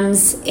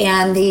M&Ms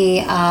and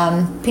the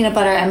peanut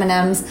butter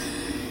M&Ms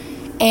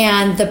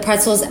and the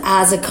pretzels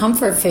as a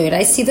comfort food.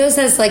 I see those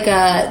as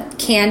a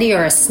candy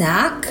or a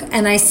snack,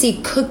 and I see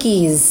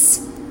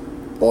cookies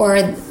or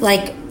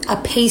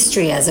a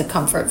pastry as a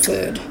comfort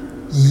food.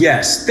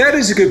 Yes, that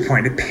is a good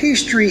point. A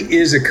pastry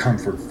is a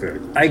comfort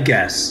food, I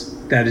guess.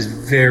 That is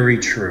very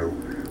true.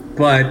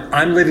 But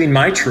I'm living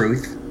my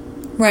truth.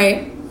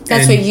 Right.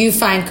 That's what you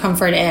find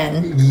comfort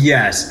in.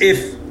 Yes,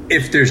 if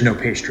there's no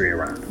pastry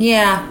around.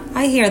 Yeah,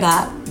 I hear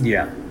that.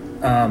 Yeah.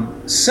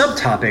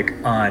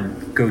 Subtopic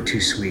on go-to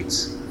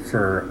sweets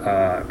for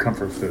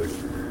comfort food.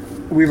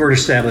 We've already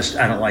established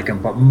I don't like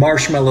them, but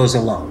marshmallows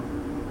alone.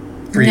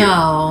 for you?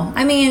 No.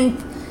 I mean,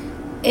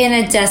 in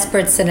a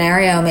desperate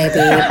scenario, maybe,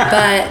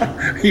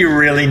 but You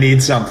really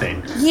need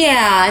something.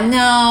 yeah,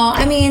 no.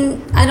 I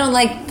mean, I don't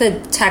like the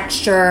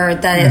texture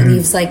that it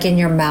leaves like in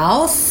your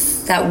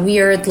mouth. That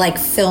weird, like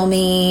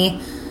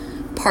filmy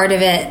part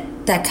of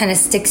it that kind of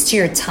sticks to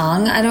your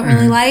tongue. I don't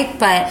really like,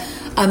 but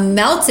a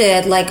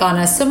melted, like on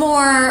a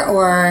s'more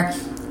or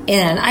in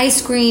an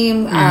ice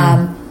cream,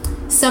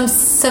 some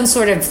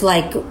sort of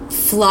like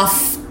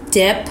fluff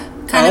dip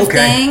kind of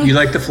thing. You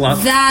like the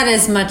fluff? That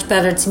is much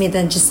better to me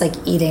than just like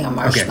eating a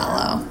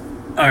marshmallow.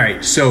 All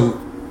right, so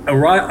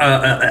an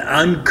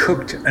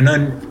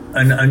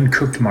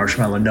uncooked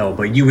marshmallow, no,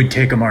 but you would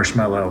take a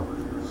marshmallow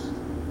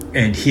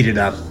and heat it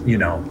up,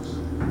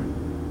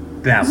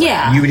 that way.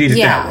 Yeah, You would eat it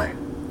that way.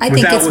 I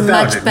think it's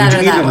much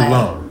better that way.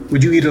 Alone?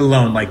 Would you eat it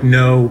alone? Like,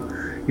 no,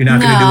 you're not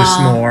going to do a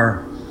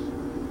s'more.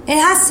 It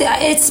has to.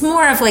 It's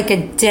more of like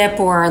a dip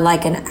or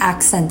like an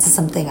accent to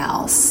something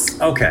else.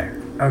 Okay.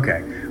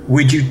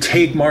 Would you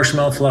take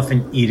marshmallow fluff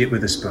and eat it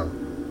with a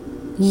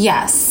spoon?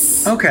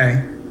 Yes.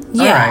 Okay.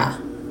 Yeah. All right.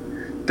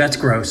 That's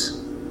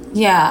gross.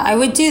 Yeah, I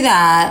would do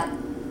that.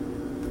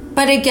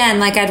 But again,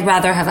 like I'd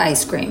rather have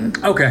ice cream.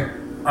 Okay.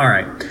 All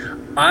right.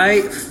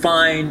 I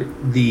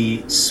find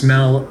the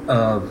smell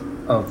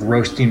of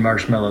roasting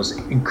marshmallows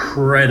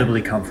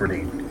incredibly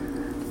comforting.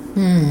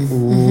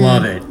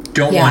 Love it.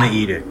 Don't want to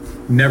eat it.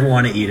 Never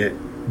want to eat it.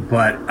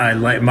 But I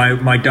like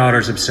my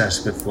daughter's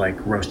obsessed with like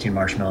roasting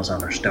marshmallows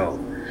on her stove.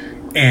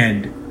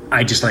 And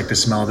I just like the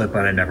smell of it,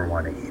 but I never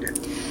want to eat it.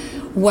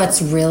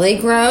 What's really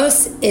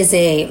gross is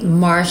a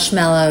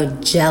marshmallow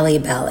Jelly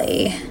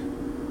Belly.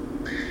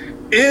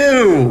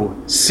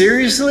 Ew!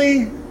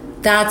 Seriously?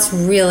 That's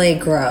really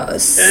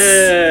gross. Ew.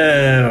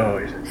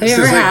 Have you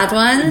ever had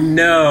one?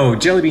 No,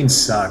 jelly beans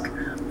suck.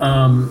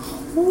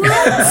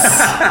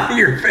 What?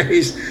 Your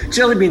face.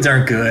 Jelly beans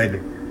aren't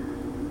good.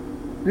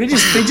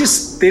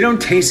 They don't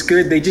taste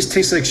good. They just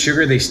taste like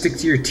sugar. They stick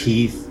to your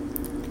teeth.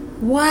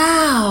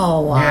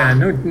 Wow. Yeah,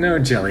 no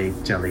jelly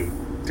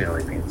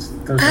beans.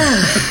 Those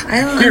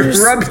I don't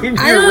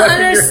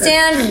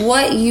understand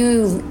what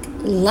you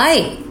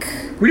like.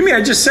 What do you mean?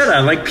 I just said I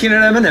like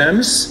peanut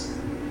M&Ms.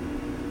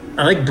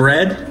 I like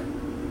bread.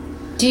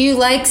 Do you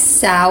like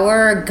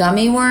sour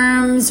gummy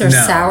worms or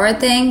sour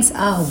things?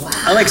 Oh, wow.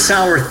 I like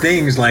sour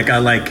things. Like I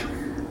like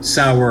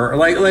sour,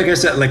 like I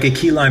said, like a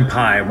key lime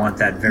pie. I want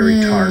that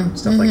very tart and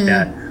stuff like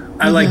that.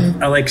 I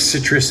like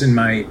citrus in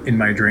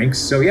my drinks.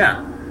 So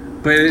yeah,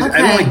 but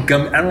I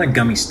don't like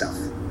gummy stuff.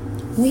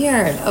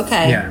 Weird.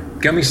 Okay. Yeah,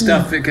 gummy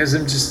stuff because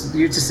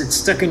it's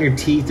stuck in your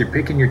teeth. You're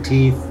picking your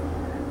teeth.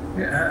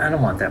 I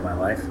don't want that in my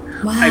life.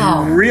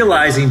 Wow. I'm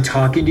realizing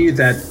talking to you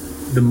that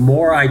the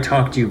more I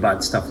talk to you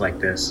about stuff like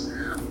this,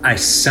 I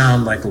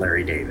sound like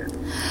Larry David.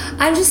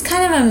 I'm just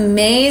kind of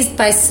amazed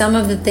by some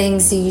of the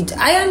things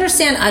I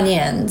understand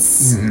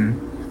onions.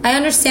 I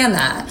understand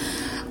that.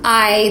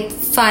 I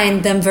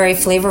find them very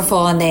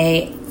flavorful, and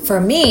for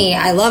me,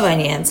 I love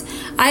onions.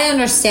 I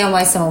understand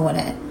why someone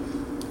wouldn't.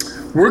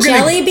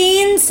 Jelly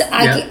beans,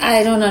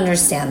 I don't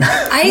understand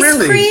that. Ice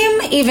Really?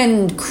 cream,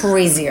 even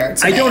crazier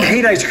to me. I don't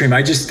hate ice cream.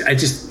 I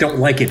just don't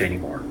like it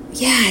anymore.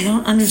 Yeah, I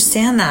don't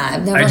understand that.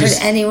 I've never heard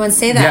anyone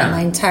say that in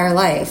my entire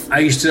life. I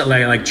used to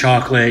like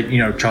chocolate,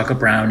 chocolate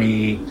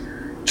brownie,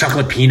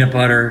 chocolate peanut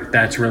butter.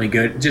 That's really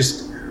good.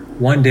 Just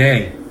one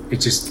day,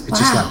 it just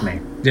left me.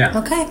 Yeah.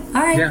 Okay.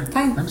 All right. Yeah.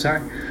 Fine. I'm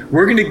sorry.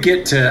 We're going to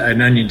get to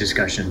an onion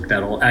discussion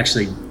that'll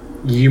actually,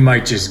 you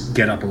might just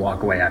get up and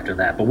walk away after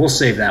that, but we'll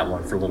save that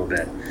one for a little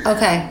bit.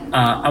 Okay.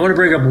 I want to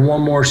bring up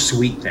one more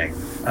sweet thing.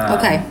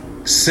 Okay.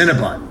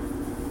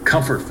 Cinnabon,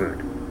 comfort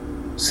food.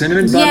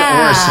 Cinnamon bun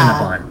or a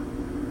Cinnabon?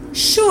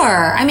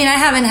 Sure. I mean, I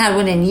haven't had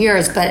one in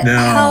years, but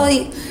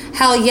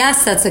hell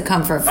yes, that's a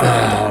comfort food.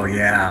 Oh,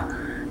 yeah.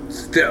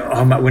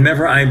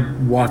 Whenever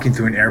I'm walking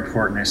through an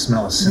airport and I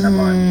smell a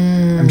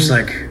Cinnabon, I'm just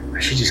like, I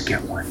should just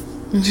get one.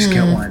 Just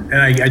get one.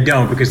 And I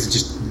don't because it's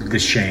just the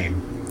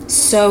shame.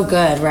 So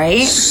good,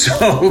 right?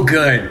 So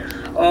good.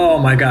 Oh,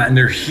 my God. And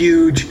they're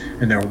huge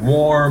and they're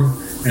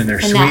warm and they're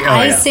sweet. And that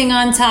icing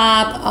on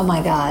top. Oh,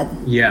 my God.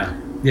 Yeah.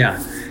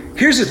 Yeah.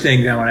 Here's the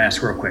thing that I want to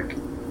ask real quick.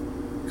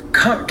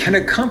 Can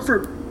a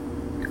comfort...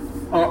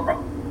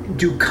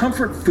 do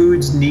comfort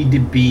foods need to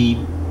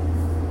be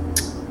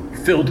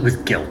filled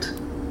with guilt?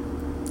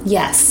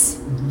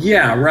 Yes.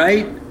 Yeah,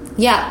 right?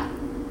 Yeah.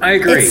 I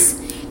agree.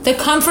 The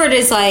comfort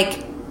is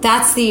like,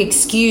 that's the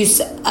excuse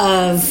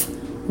of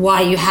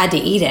why you had to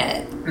eat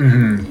it.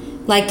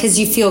 Like, because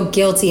you feel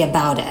guilty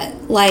about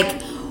it.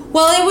 Like,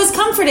 well, it was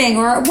comforting,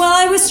 or, well,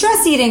 I was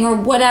stress eating, or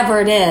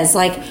whatever it is.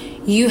 Like,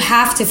 you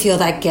have to feel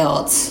that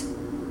guilt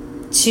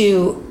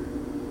to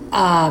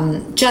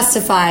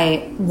justify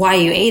why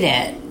you ate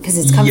it, because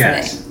it's comforting.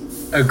 Yes,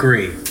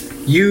 agree.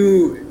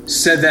 You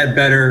said that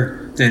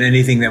better than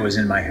anything that was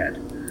in my head.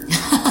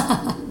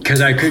 Because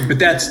I could, but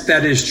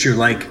that is true.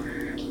 Like,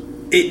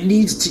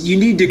 you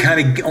need to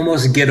kind of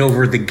almost get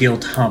over the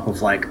guilt hump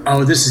of like,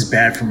 oh, this is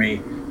bad for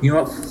me. You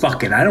know what?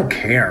 Fuck it. I don't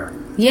care.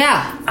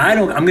 Yeah.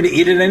 I'm going to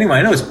eat it anyway.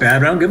 I know it's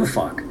bad, but I don't give a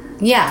fuck.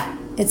 Yeah.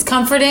 It's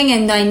comforting,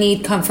 and I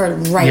need comfort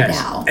right Yes.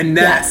 now. And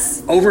that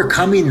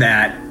overcoming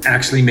that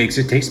actually makes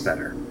it taste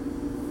better.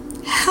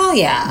 Hell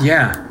yeah.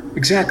 Yeah,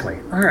 exactly.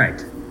 All right.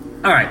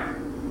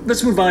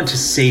 Let's move on to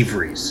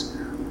savories.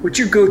 What's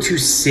your go-to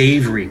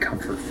savory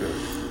comfort food?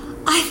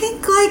 I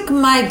think like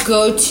my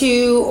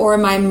go-to or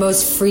my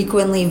most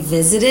frequently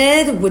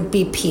visited would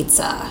be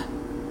pizza.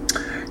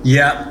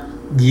 Yeah,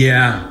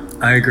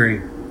 I agree.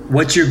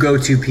 What's your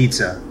go-to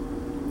pizza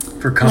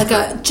for comfort?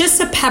 Like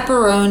just a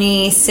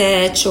pepperoni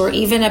sitch, or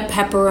even a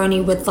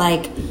pepperoni with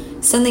like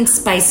something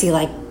spicy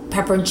like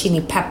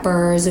pepperoncini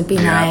peppers would be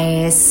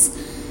nice.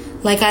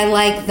 Like I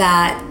like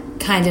that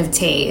kind of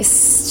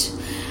taste.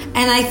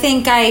 And I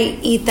think I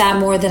eat that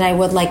more than I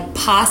would like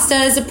pasta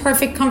is a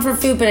perfect comfort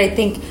food, but I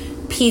think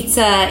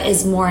pizza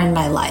is more in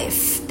my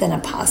life than a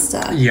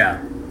pasta.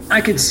 Yeah,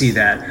 I could see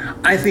that.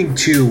 I think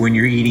too, when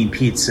you're eating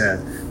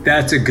pizza,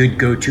 that's a good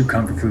go-to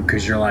comfort food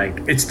because you're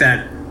like, it's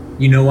that,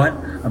 you know what?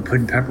 I'm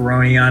putting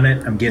pepperoni on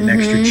it. I'm getting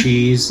extra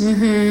cheese.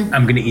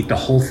 I'm going to eat the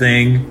whole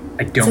thing.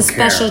 I don't care. It's a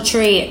special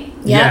treat.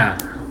 Yep. Yeah.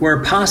 Where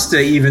pasta,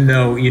 even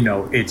though,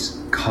 it's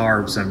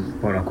carbs and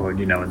quote unquote,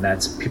 and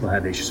that's, people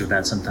have issues with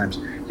that sometimes.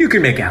 You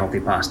can make a healthy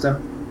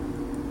pasta.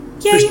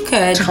 Yeah, There's you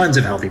could. Tons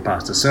of healthy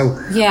pasta. So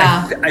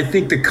yeah. I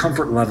think the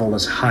comfort level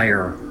is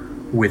higher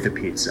with a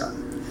pizza.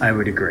 I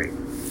would agree.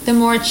 The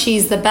more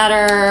cheese, the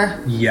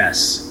better.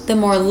 Yes. The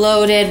more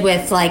loaded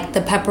with like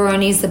the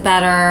pepperonis, the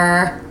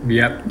better.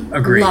 Yep.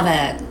 Agree. Love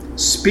it.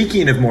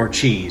 Speaking of more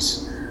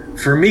cheese,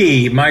 for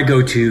me, my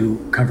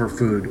go-to comfort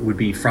food would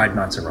be fried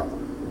mozzarella.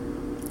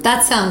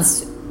 That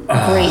sounds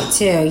great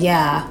too.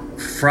 Yeah.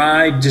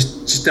 Fried,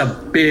 just a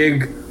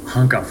big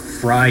hunk of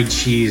fried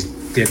cheese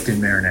dipped in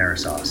marinara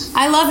sauce.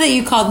 I love that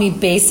you called me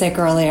basic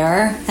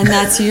earlier, and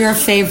that's your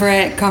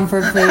favorite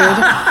comfort food.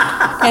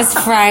 Is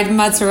fried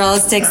mozzarella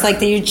sticks like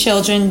that your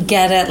children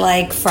get at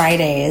like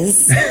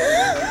Fridays.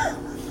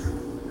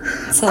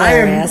 It's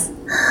hilarious. I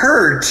am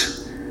hurt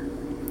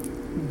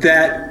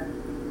that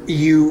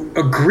you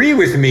agree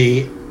with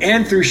me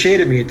and threw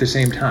shade at me at the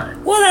same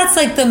time. Well, that's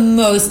like the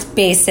most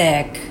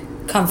basic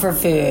comfort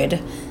food.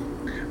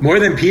 More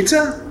than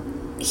pizza?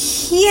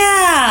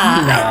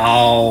 Yeah.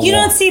 No. You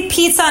don't see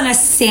pizza on a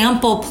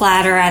sample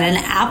platter at an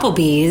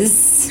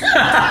Applebee's.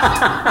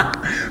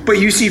 But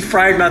you see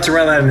fried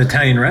mozzarella at an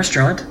Italian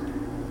restaurant.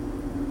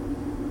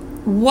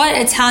 What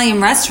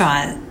Italian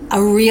restaurant?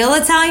 A real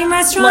Italian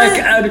restaurant?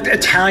 Like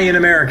Italian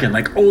American,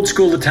 like old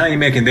school Italian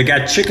American. They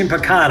got chicken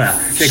piccata,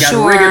 they got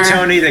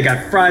rigatoni, they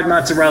got fried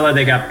mozzarella,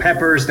 they got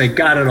peppers, they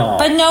got it all.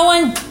 But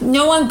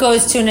no one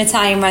goes to an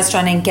Italian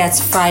restaurant and gets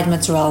fried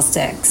mozzarella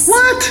sticks.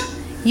 What?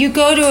 You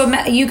go to an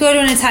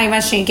Italian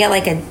restaurant, you get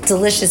like a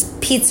delicious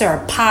pizza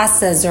or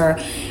pastas or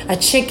a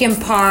chicken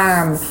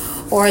parm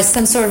or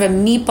some sort of a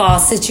meatball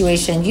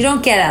situation. You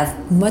don't get a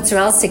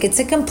mozzarella stick. It's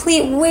a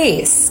complete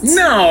waste.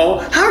 No.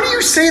 How do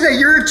you say that?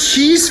 You're a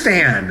cheese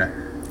fan.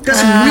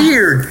 That's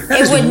weird.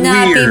 That it would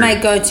not weird. be my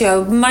go-to. I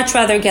would much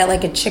rather get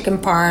like a chicken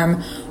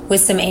parm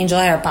with some angel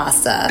hair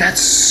pasta.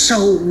 That's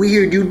so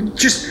weird. You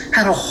just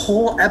had a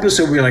whole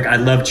episode where you're like, I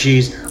love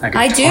cheese.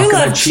 I do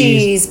love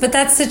cheese, but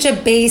that's such a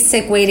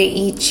basic way to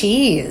eat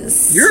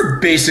cheese. Your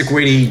basic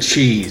way to eat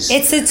cheese.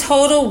 It's a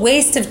total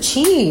waste of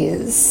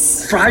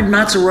cheese. Fried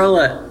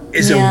mozzarella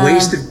is a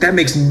waste. That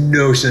makes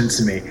no sense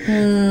to me.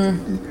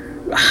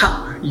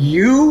 How,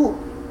 you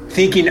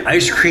thinking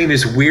ice cream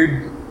is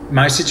weird,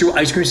 my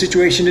ice cream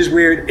situation is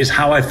weird, is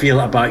how I feel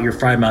about your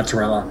fried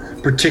mozzarella,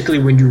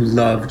 particularly when you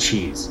love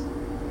cheese.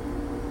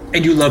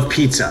 And you love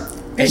pizza.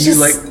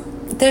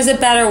 There's a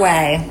better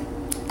way.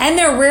 And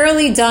they're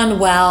rarely done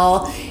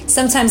well.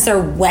 Sometimes they're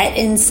wet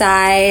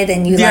inside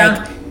and you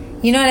know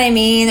what I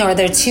mean? Or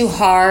they're too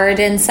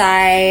hard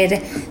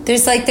inside.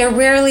 They're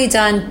rarely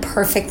done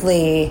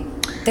perfectly.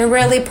 They're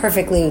rarely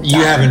perfectly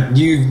done.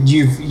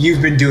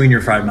 You've been doing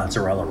your fried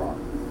mozzarella wrong.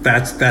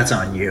 That's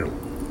on you.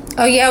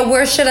 Oh yeah,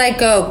 where should I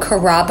go?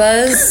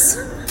 Carrabba's?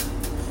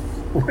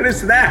 What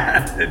is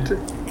that?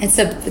 It's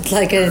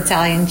like an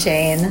Italian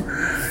chain.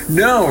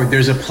 No,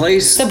 there's a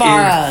place.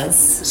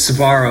 Sbarro's.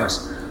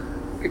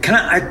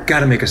 I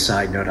gotta make a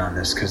side note on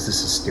this because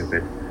this is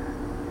stupid.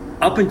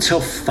 Up until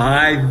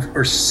 5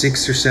 or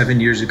 6 or 7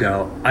 years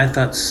ago, I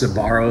thought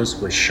Sbarro's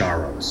was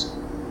Sharro's.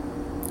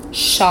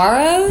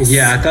 Sharro's?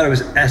 Yeah, I thought it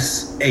was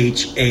Sharros.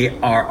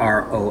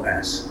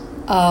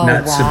 Oh,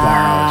 not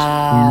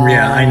wow. Sbarro's.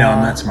 Yeah, I know,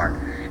 I'm not smart.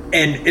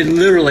 And it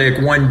literally,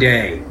 like one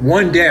day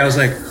I was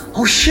like,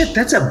 oh shit,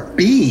 that's a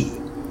B.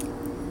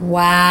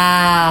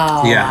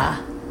 Wow.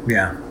 Yeah.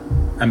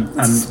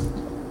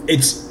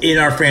 It's in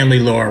our family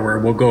lore where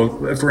we'll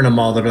go, if we're in a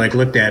mall, they'll be like,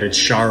 look, Dad, it's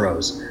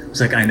Sharro's. It's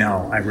like, I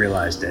know, I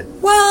realized it.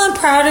 Well, I'm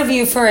proud of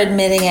you for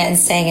admitting it and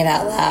saying it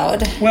out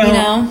loud.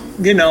 Well,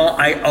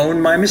 I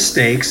own my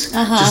mistakes,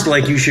 just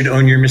like you should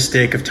own your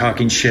mistake of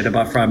talking shit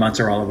about fried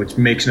mozzarella, which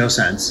makes no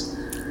sense.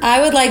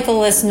 I would like the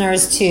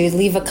listeners to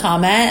leave a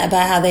comment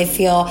about how they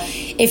feel.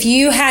 If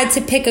you had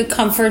to pick a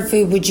comfort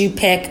food, would you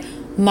pick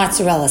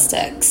mozzarella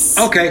sticks?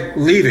 Okay,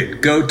 leave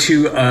it. Go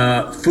to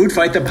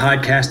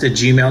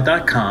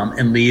foodfightthepodcast@gmail.com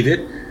and leave it.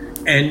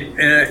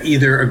 and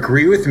either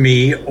agree with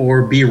me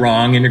or be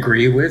wrong and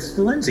agree with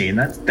Lindsay, and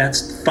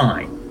that's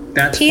fine.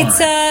 That's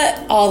pizza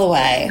fine. All the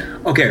way.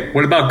 Okay,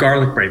 what about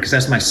garlic bread? Because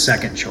that's my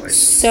second choice.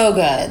 So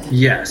good.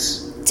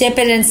 Yes. Dip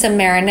it in some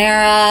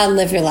marinara.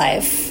 Live your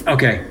life.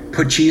 Okay,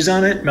 put cheese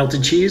on it,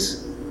 melted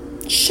cheese?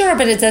 Sure,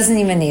 but it doesn't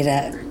even need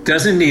it.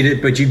 Doesn't need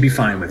it, but you'd be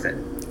fine with it.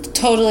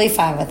 Totally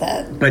fine with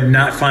it. But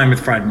not fine with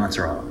fried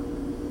mozzarella.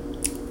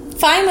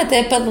 Fine with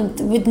it, but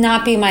would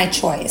not be my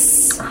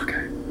choice.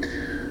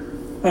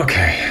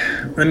 Okay.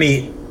 Let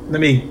me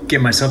get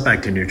myself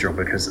back to neutral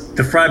because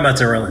the fried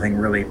mozzarella thing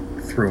really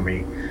threw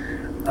me.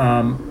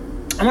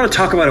 I want to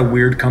talk about a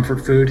weird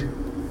comfort food.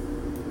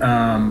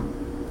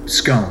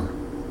 Scone.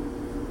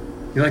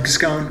 You like a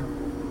scone?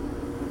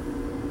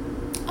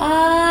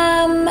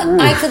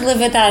 I could live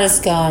without a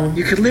scone.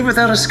 You could live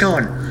without a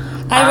scone.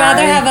 I'd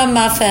rather have a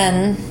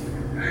muffin.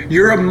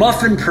 You're a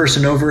muffin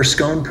person over a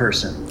scone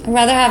person. I'd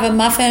rather have a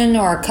muffin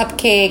or a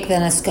cupcake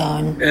than a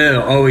scone.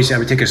 Always, I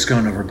would take a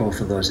scone over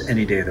both of those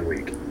any day of the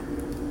week.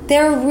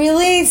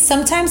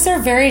 Sometimes they're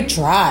very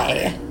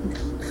dry.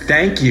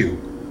 Thank you.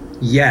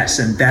 Yes,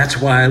 and that's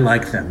why I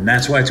like them.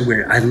 That's why it's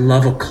weird. I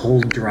love a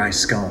cold, dry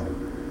scone.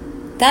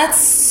 That's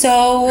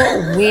so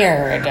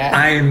weird.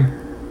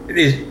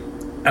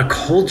 A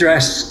cold, dry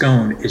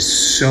scone is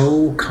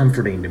so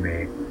comforting to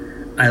me.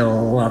 I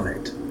love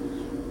it.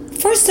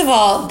 First of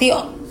all,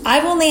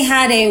 I've only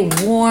had a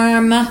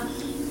warm,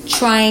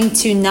 trying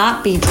to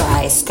not be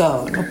dry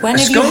scone. When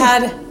have you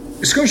had?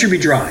 A scone should be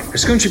dry. A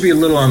scone should be a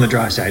little on the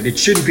dry side. It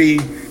shouldn't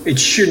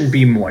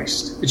be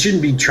moist. It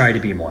shouldn't try to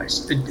be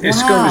moist. A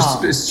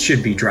scone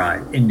should be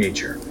dry in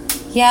nature.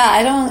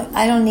 Yeah,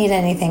 I don't need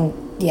anything.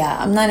 Yeah,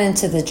 I'm not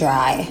into the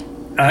dry.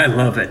 I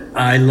love it.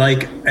 I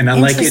like it.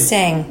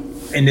 Interesting.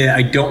 And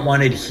I don't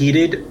want it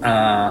heated.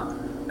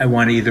 I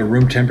want either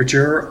room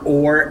temperature,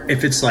 or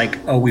if it's like,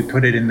 we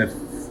put it in the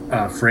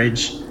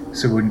fridge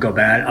so it wouldn't go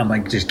bad, I'm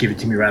like, just give it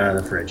to me right out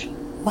of the fridge.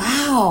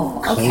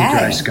 Wow. Cold,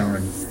 dry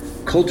scone.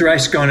 Cold, dry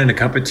scone and a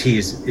cup of tea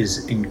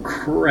is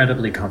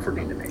incredibly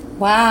comforting to me.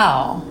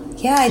 Wow.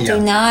 Yeah, I do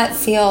not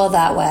feel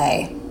that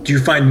way. Do you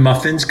find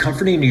muffins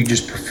comforting, or you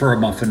just prefer a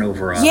muffin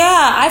over a...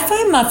 Yeah, I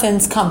find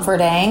muffins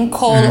comforting,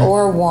 cold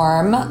or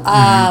warm.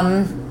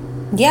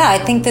 Yeah, I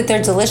think that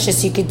they're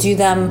delicious. You could do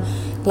them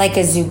like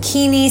a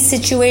zucchini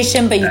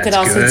situation, but you could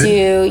also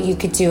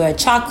do a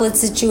chocolate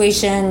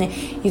situation.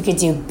 You could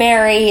do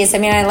berries. I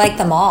mean, I like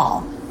them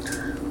all.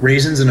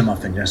 Raisins in a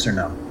muffin, yes or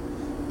no?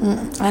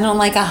 I don't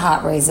like a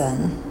hot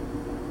raisin.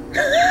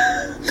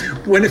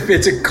 What if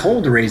it's a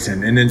cold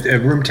raisin and a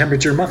room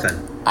temperature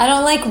muffin? I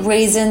don't like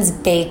raisins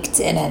baked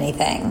in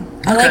anything.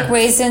 I like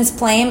raisins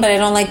plain, but I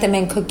don't like them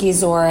in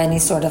cookies or any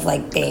sort of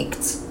like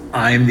baked.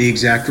 I am the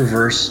exact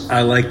reverse.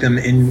 I like them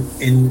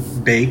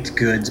in baked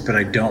goods, but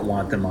I don't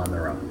want them on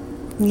their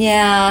own.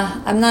 Yeah,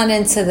 I'm not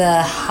into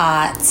the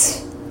hot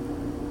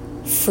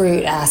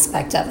fruit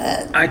aspect of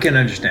it. I can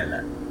understand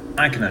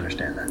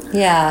that.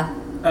 Yeah.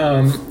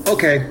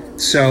 Okay,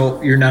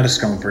 so you're not a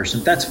scone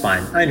person. That's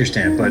fine. I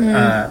understand.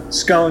 But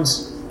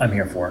scones, I'm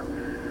here for.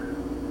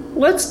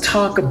 Let's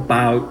talk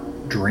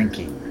about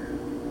drinking.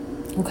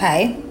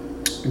 Okay.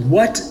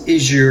 What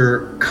is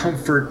your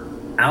comfort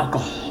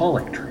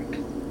alcoholic drink?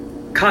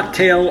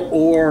 Cocktail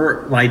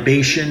or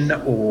libation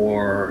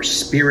or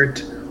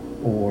spirit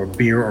or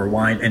beer or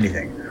wine,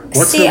 anything.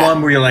 What's the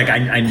one where you're like,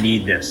 I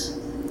need this?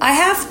 I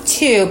have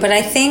two, but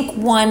I think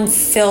one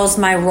fills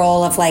my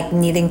role of like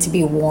needing to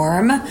be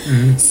warm.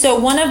 So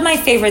one of my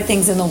favorite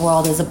things in the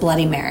world is a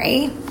Bloody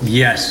Mary.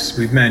 Yes,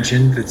 we've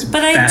mentioned. It's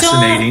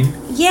fascinating.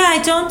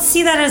 I don't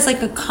see that as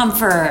like a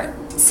comfort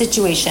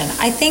situation.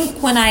 I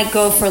think when I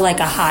go for like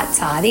a hot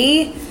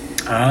toddy,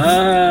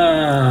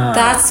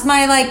 that's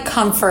my like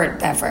comfort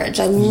beverage.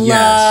 I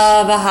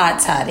love a hot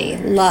toddy.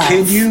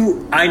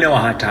 I know a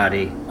hot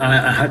toddy.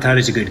 Hot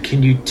toddies are good.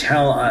 Can you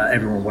tell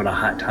everyone what a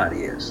hot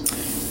toddy is?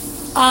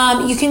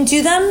 You can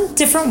do them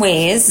different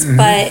ways,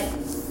 but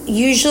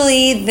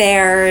usually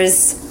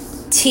there's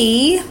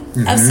tea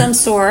of some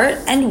sort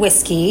and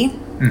whiskey.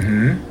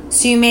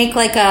 So you make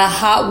like a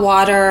hot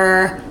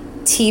water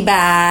tea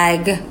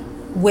bag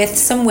with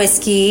some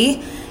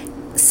whiskey,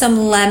 some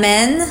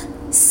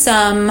lemon,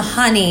 some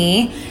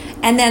honey,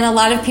 and then a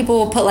lot of people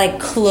will put like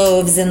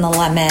cloves in the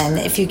lemon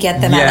if you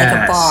get them at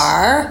like a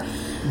bar.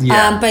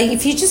 Yeah. But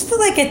if you just put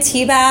like a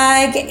tea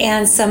bag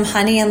and some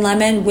honey and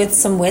lemon with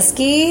some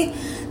whiskey,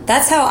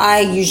 that's how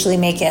I usually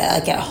make it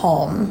like at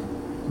home.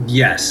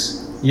 Yes.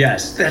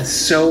 That's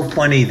so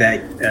funny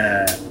that,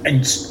 and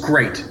it's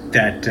great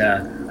that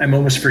I'm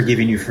almost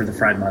forgiving you for the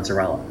fried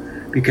mozzarella,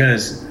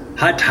 because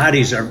hot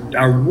toddies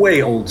are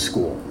way old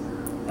school.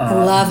 I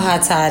love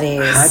hot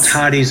toddies. Hot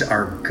toddies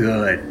are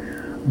good.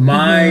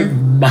 My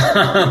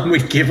mom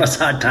would give us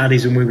hot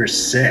toddies when we were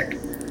sick.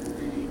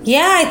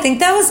 Yeah, I think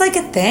that was like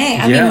a thing.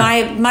 I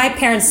mean, my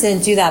parents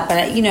didn't do that,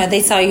 but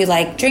they saw you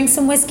like drink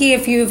some whiskey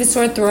if you have a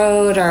sore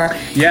throat, or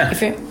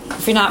if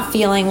you're not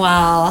feeling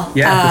well.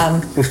 Yeah,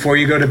 before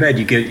you go to bed,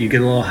 you get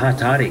a little hot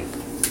toddy.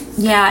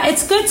 Yeah,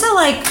 it's good to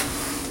like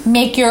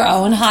make your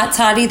own hot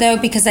toddy though,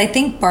 because I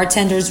think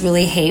bartenders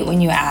really hate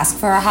when you ask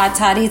for a hot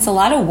toddy. It's a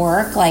lot of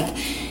work, like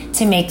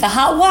to make the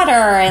hot water,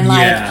 and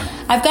like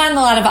I've gotten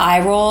a lot of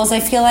eye rolls. I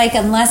feel like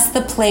unless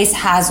the place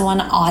has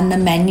one on the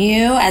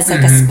menu as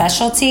like a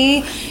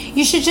specialty,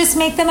 you should just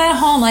make them at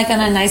home, like on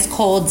a nice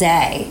cold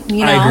day.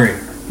 You know? I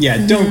agree.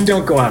 Yeah,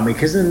 don't go out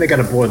because then they got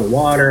to boil the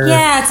water.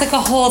 Yeah, it's like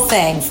a whole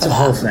thing. It's a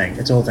whole thing.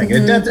 It's a whole thing.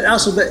 And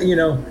also, that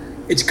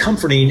it's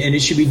comforting, and it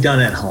should be done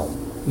at home.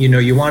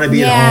 You want to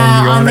be at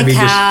home. You on want the to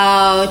be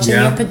couch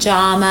in your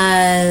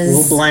pajamas, a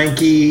little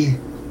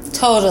blankie.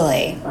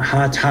 Totally. A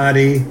hot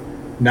toddy,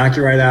 knock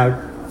you right out.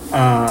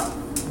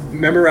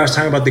 Remember I was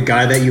talking about the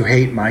guy that you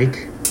hate,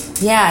 Mike?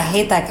 Yeah, I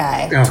hate that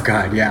guy. Oh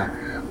God, yeah.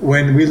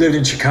 When we lived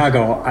in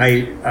Chicago,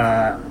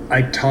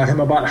 I taught him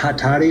about hot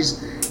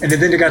toddies, and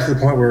then it got to the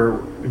point where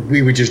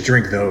we would just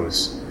drink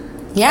those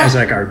as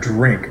like our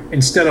drink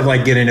instead of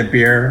like getting a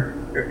beer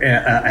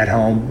at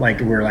home.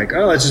 Like we're like,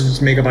 oh, let's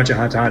just make a bunch of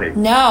hot toddy.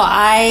 No,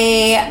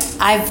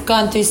 I've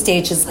gone through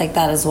stages like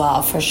that as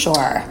well, for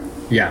sure.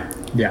 Yeah.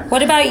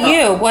 What about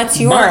you? What's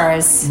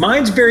yours?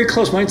 Mine's very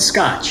close. Mine's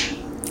Scotch.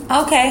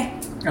 Okay.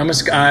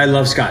 I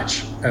love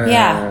Scotch.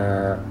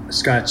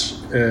 Scotch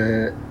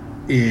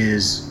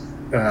is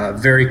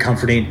very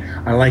comforting.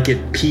 I like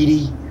it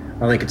peaty.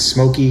 I like it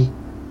smoky.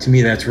 To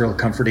me, that's real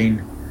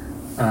comforting.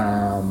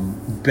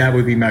 That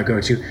would be my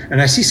go-to.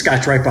 And I see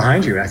Scotch right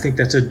behind you. I think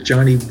that's a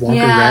Johnny Walker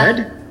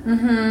Red.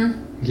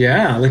 Mm-hmm.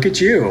 Yeah, look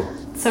at you.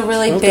 It's a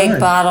really big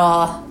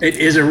bottle. It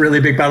is a really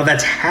big bottle.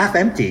 That's half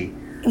empty.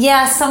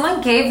 Yeah,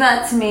 someone gave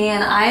that to me,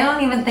 and I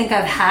don't even think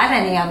I've had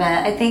any of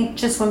it. I think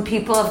just when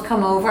people have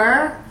come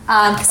over,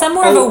 because I'm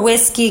more of a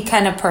whiskey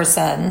kind of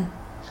person.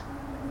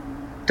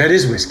 That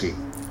is whiskey.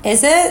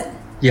 Is it?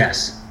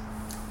 Yes.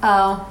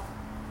 Oh.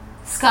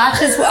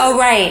 Scotch is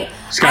right.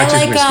 Scotch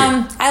is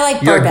whiskey. I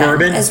like You're bourbon.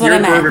 Bourbon? Is what You're I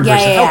meant. Bourbon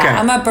Yeah. Okay.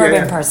 I'm a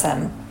bourbon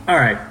person. All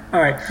right.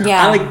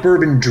 Yeah. I like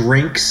bourbon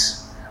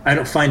drinks. I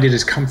don't find it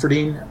as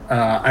comforting.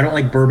 I don't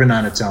like bourbon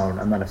on its own.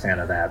 I'm not a fan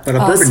of that. But a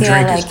bourbon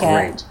drink is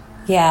great.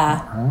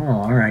 Yeah.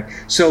 Oh, all right.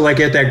 So like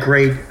at that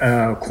great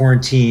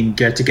quarantine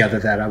get-together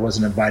that I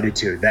wasn't invited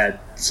to, that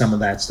some of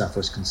that stuff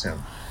was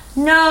consumed.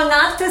 No,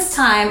 not this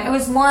time. It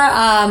was more,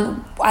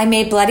 I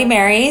made Bloody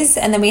Marys,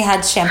 and then we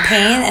had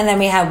champagne, and then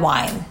we had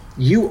wine.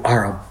 You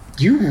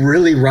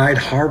really ride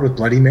hard with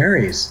Bloody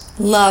Marys.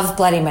 Love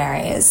Bloody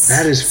Marys.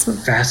 That is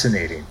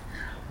fascinating.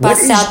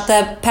 Bust out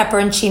the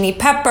pepperoncini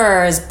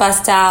peppers,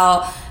 bust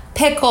out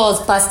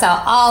pickles, bust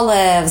out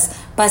olives,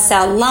 bust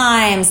out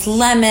limes,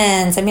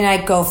 lemons. I mean, I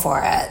go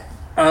for it.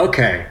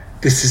 Okay.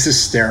 This is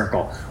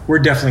hysterical. We're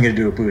definitely going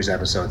to do a booze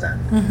episode then.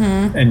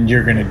 Mm-hmm. And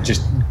you're going to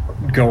just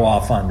go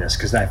off on this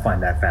because I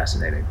find that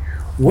fascinating.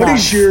 What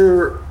is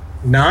your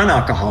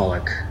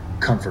non-alcoholic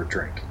comfort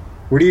drink?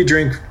 What do you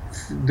drink?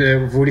 What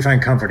do you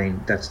find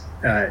comforting that's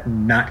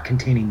not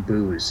containing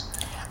booze?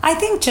 I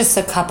think just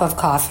a cup of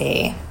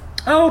coffee.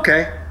 Oh,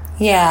 okay.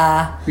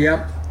 Yeah.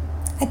 Yep.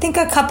 I think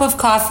a cup of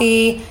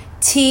coffee.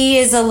 Tea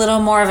is a little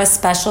more of a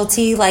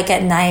specialty, like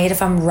at night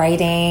if I'm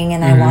writing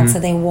and I want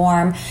something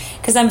warm.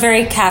 Because I'm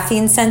very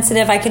caffeine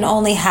sensitive. I can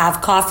only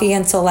have coffee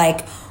until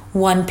like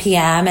 1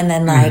 p.m. and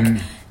then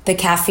like the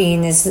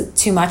caffeine is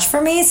too much for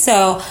me.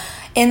 So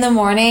in the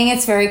morning,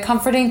 it's very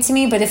comforting to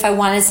me. But if I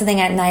wanted something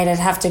at night, I'd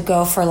have to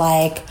go for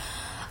like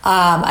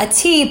a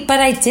tea. But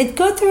I did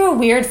go through a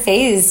weird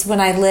phase when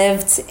I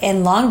lived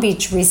in Long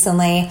Beach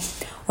recently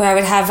where I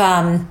would have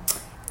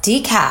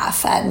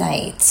decaf at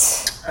night.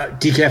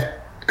 Decaf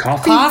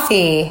coffee?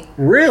 Coffee.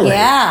 Really?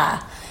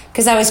 Yeah.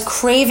 Because I was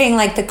craving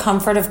like the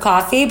comfort of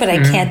coffee, but I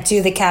can't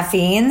do the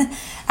caffeine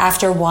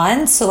after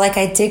 1. So like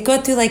I did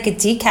go through like a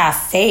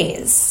decaf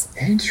phase.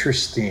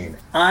 Interesting.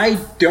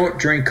 I don't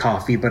drink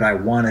coffee, but I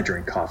want to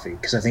drink coffee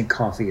because I think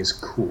coffee is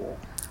cool.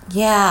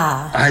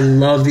 Yeah. I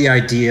love the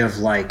idea of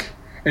like,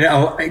 and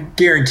I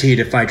guaranteed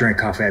if I drank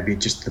coffee, I'd be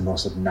just the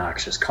most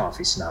obnoxious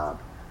coffee snob.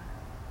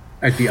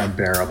 I'd be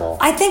unbearable.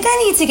 I think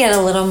I need to get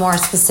a little more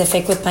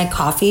specific with my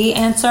coffee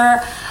answer.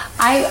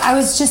 I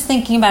was just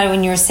thinking about it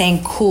when you were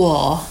saying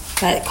cool,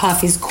 that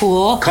coffee's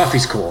cool.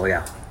 Coffee's cool,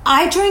 yeah.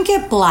 I drink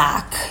it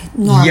black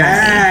normally.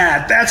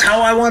 Yeah, that's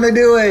how I want to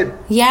do it.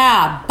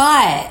 Yeah,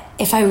 but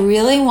if I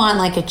really want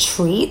like a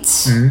treat,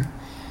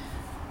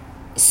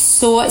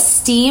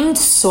 steamed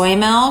soy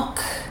milk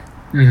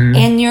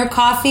in your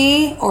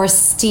coffee or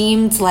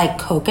steamed like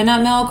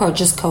coconut milk or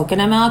just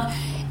coconut milk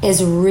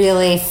is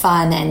really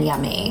fun and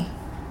yummy.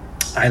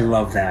 I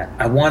love that.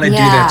 I want to do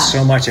that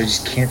so much. I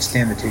just can't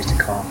stand the taste of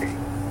coffee.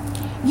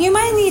 You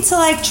might need to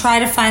like try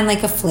to find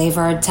like a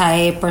flavored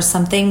type or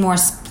something more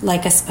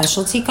like a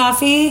specialty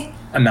coffee.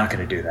 I'm not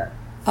going to do that.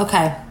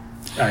 Okay.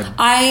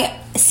 I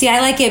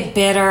like it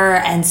bitter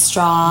and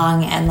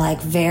strong and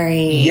like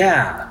very...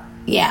 Yeah,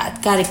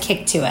 got a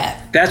kick to it.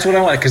 That's what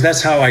I want because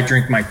that's how I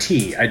drink my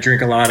tea. I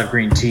drink a lot of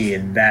green tea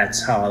and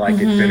that's how I like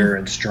it, bitter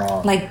and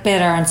strong. Like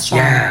bitter and strong.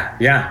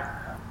 Yeah.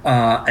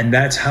 And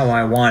that's how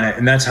I want it.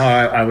 And that's how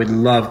I would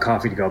love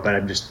coffee to go. But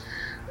I'm just...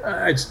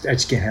 I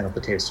just can't handle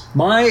the taste.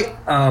 My,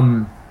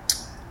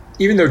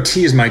 even though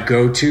tea is my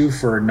go-to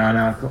for a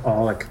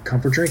non-alcoholic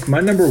comfort drink,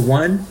 my number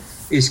one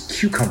is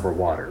cucumber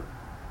water.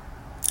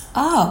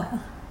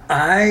 Oh.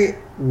 I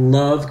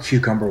love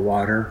cucumber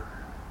water.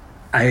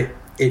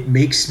 It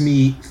makes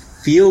me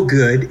feel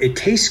good. It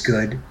tastes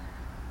good.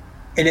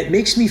 And it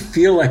makes me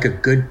feel like a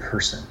good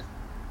person.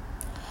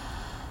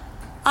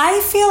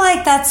 I feel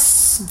like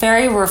that's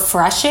very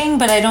refreshing,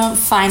 but I don't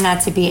find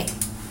that to be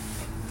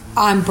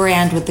on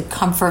brand with the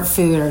comfort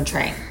food or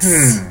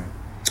drinks.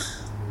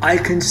 I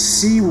can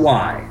see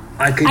why.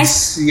 I can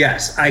see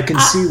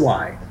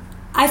why.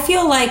 I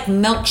feel like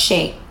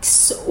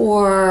milkshakes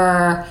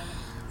or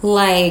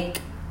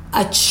like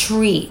a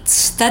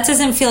treat. That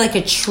doesn't feel like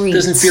a treat.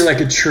 Doesn't feel like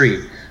a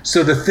treat.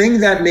 So the thing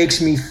that makes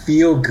me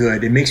feel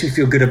good, it makes me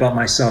feel good about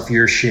myself,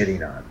 you're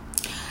shitting on.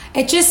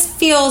 It just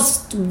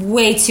feels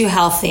way too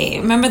healthy.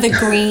 Remember the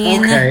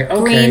green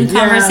green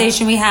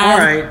conversation we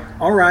had?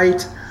 All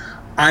right.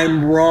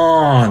 I'm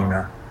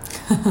wrong.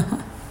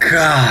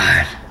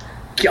 God.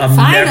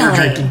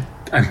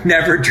 I'm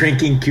never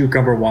drinking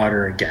cucumber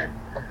water again.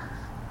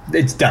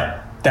 It's done.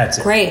 That's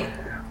it. Great.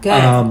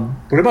 Good.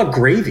 What about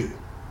gravy?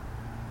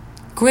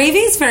 Gravy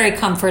is very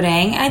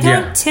comforting. I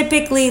don't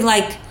typically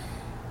like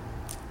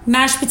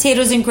mashed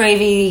potatoes and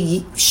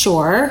gravy,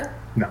 sure.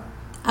 No.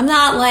 I'm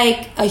not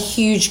like a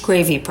huge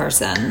gravy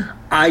person.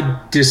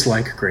 I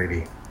dislike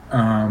gravy.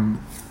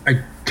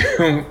 I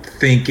don't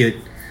think it...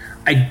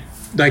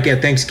 like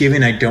at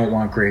Thanksgiving, I don't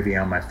want gravy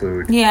on my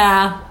food.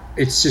 Yeah.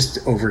 It's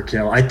just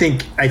overkill. I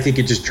think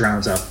it just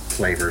drowns out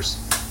flavors.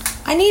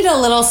 I need a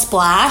little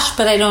splash,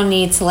 but I don't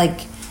need to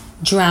like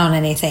drown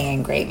anything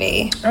in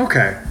gravy.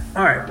 Okay.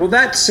 All right. Well,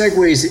 that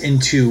segues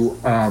into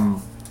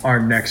our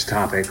next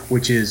topic,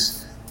 which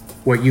is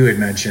what you had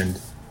mentioned,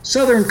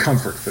 Southern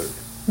comfort food.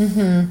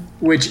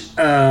 Mm-hmm. Which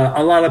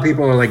a lot of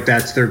people are like,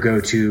 that's their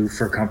go-to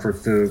for comfort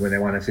food when they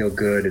want to feel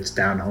good. It's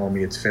down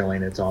homey, it's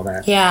filling, it's all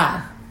that.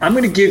 Yeah. I'm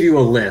going to give you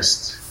a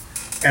list,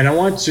 and I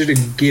want you to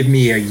give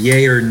me a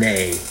yay or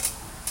nay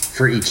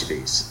for each of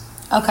these.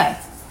 Okay.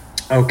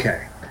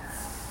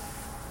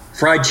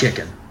 Fried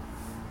chicken.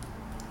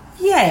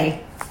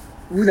 Yay.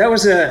 Ooh, that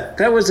was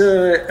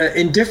a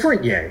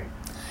indifferent yay.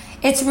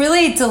 It's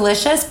really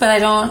delicious, but I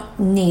don't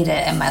need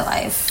it in my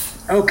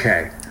life.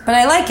 Okay. But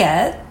I like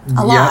it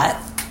a lot.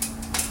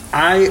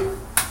 I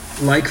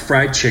like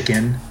fried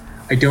chicken.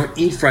 I don't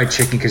eat fried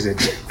chicken because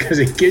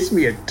it gives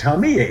me a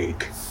tummy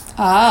ache.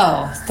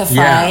 Oh, the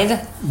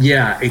fried?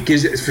 Yeah, it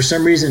gives. For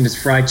some reason,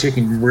 this fried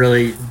chicken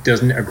really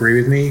doesn't agree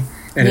with me,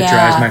 and it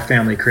drives my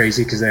family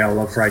crazy because they all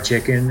love fried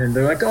chicken, and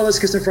they're like, "Oh, let's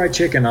get some fried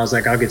chicken." I was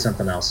like, "I'll get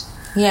something else."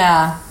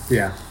 Yeah.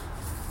 Yeah.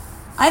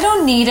 I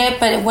don't need it,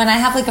 but when I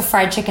have like a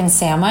fried chicken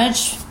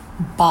sandwich,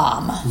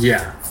 bomb.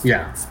 Yeah.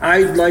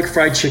 I like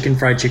fried chicken.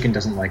 Fried chicken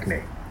doesn't like me,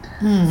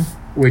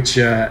 which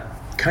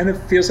kind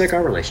of feels like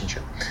our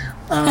relationship.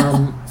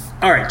 All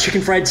right,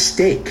 chicken fried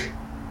steak.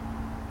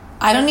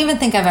 I don't even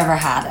think I've ever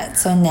had it,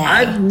 so no.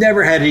 I've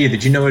never had it either.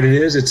 Do you know what it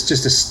is? It's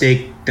just a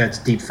steak that's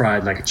deep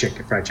fried like a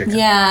fried chicken.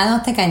 Yeah, I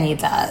don't think I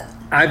need that.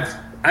 I've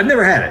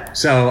never had it,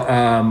 so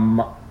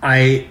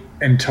I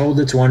am told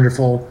it's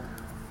wonderful.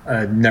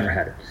 Never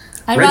had it.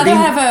 I'd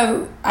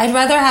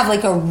rather have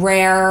like a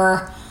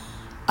rare,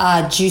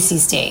 juicy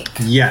steak.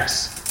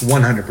 Yes,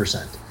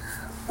 100%.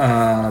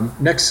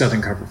 Next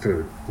Southern comfort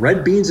food: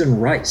 red beans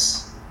and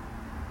rice.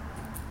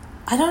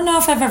 I don't know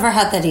if I've ever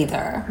had that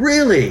either.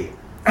 Really?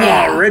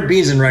 Yeah. Oh, red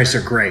beans and rice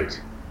are great.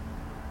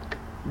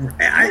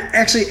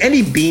 Actually,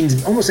 any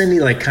beans, almost any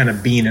like kind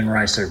of bean and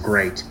rice are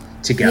great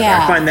together.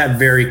 Yeah. I find that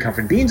very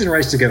comforting. Beans and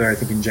rice together, I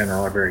think in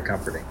general, are very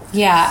comforting.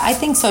 Yeah, I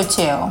think so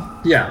too.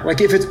 Yeah, like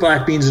if it's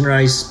black beans and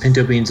rice,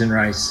 pinto beans and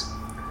rice.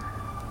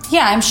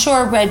 Yeah, I'm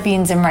sure red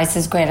beans and rice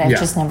is great. I've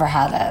just never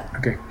had it.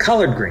 Okay,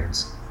 collard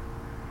greens.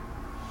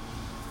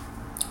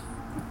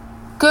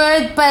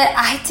 Good, but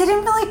I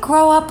didn't really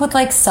grow up with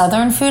like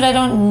Southern food. I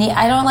don't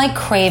like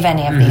crave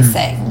any of these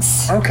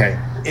things. Okay,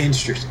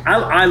 interesting.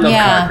 I love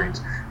collard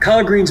greens.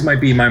 Collard greens might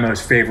be my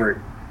most favorite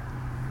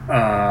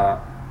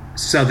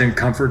Southern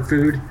comfort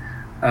food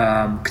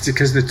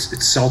because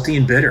it's salty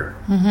and bitter.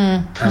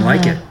 I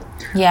like it.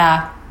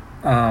 Yeah.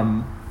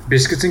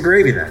 Biscuits and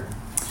gravy then.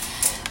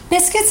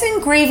 Biscuits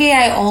and gravy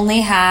I only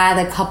had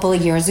a couple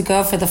of years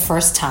ago for the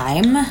first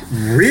time.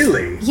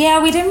 Really?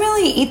 Yeah, we didn't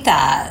really eat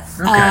that.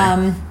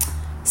 Okay.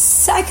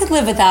 So I could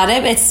live without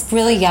it. It's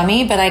really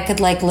yummy, but I could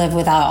like live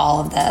without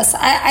all of this.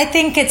 I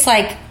think it's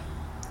like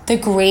the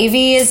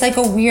gravy is like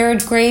a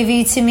weird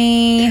gravy to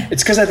me.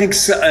 It's because I think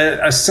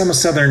some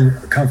Southern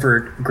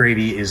comfort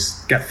gravy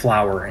is got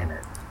flour in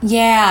it.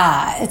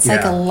 Yeah, it's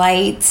like a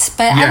light,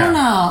 but I don't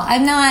know.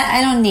 I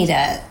don't need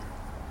it.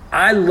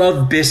 I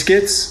love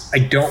biscuits. I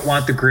don't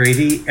want the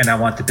gravy, and I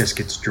want the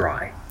biscuits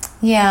dry.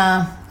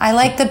 Yeah, I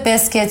like the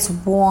biscuits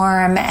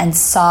warm and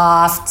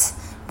soft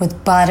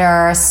with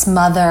butter,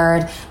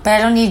 smothered, but I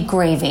don't need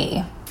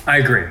gravy. I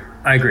agree.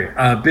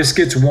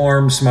 Biscuits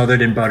warm,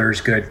 smothered in butter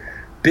is good.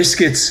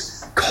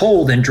 Biscuits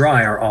cold and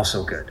dry are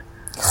also good.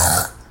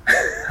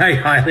 I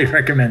highly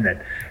recommend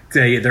that.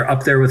 They're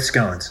up there with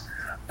scones.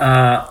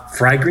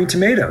 Fried green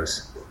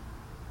tomatoes.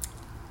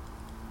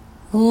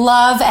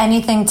 Love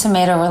anything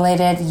tomato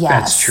related. Yes.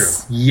 That's true.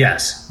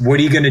 Yes. What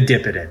are you going to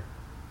dip it in?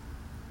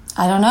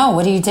 I don't know.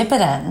 What do you dip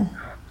it in?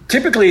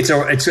 Typically, it's a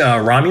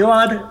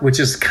Remoulade, which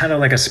is kind of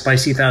like a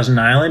spicy Thousand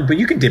Island, but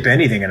you can dip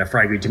anything in a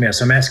fried green tomato.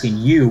 So I'm asking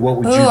you, what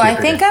would you dip I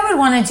it think in? I would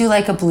want to do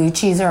like a blue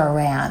cheese or a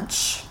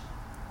ranch.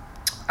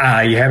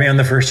 You had me on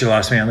the first, you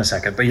lost me on the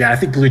second. But yeah, I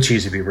think blue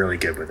cheese would be really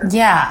good with it.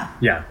 Yeah.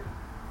 Yeah.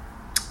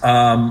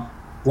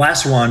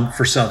 Last one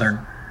for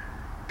Southern,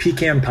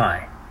 pecan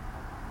pie.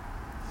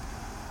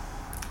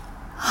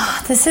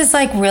 This is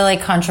like really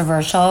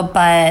controversial,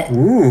 but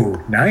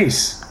Ooh,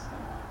 nice.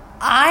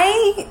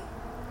 I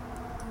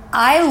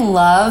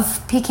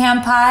love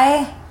pecan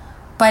pie,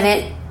 but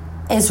it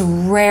is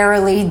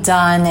rarely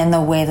done in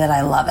the way that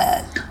I love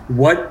it.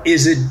 What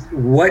is it?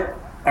 What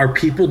are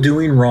people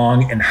doing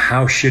wrong, and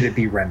how should it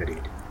be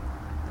remedied?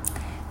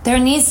 There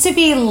needs to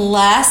be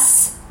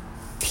less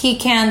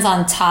pecans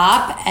on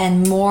top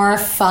and more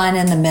fun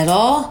in the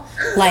middle.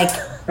 Like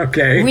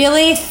Okay.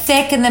 really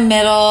thick in the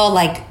middle,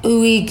 like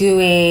ooey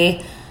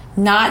gooey,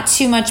 not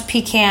too much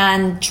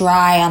pecan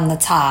dry on the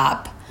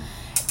top,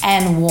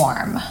 and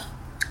warm.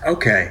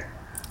 Okay.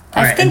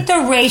 I think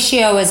the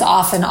ratio is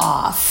often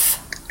off.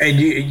 And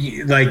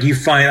you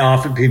find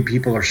often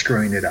people are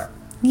screwing it up.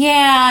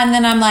 Yeah, and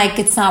then I'm like,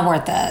 it's not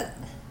worth it.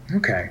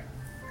 Okay.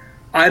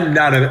 I'm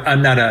not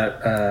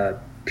a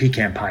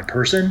pecan pie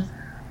person.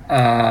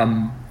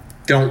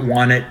 Don't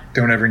want it.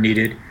 Don't ever need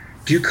it.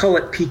 Do you call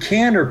it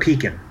pecan or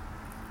pecan?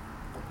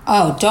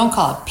 Oh, don't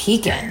call it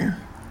pecan.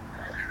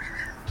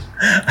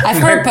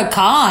 I've heard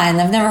pecan.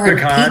 I've never heard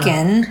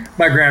pecan.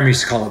 My grandma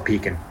used to call it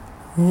pecan.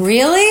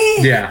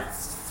 Really? Yeah.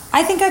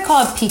 I think I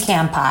call it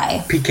pecan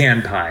pie.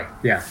 Pecan pie.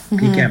 Yeah.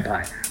 Pecan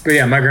pie. But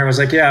yeah, my grandma was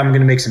like, yeah, I'm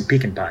going to make some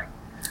pecan pie.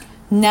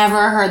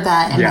 Never heard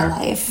that in my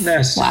life.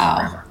 That's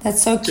wow.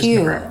 That's so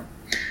cute.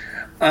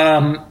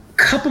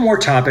 Couple more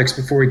topics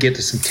before we get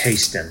to some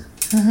tasting.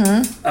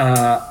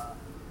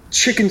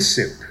 Chicken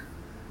soup.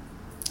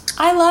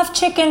 I love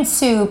chicken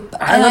soup.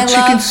 I love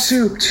chicken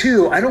soup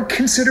too. I don't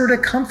consider it a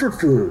comfort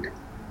food.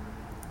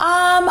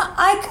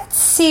 I could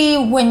see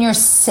when you're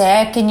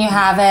sick and you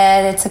have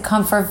it, it's a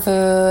comfort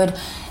food.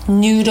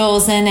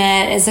 Noodles in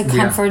it is a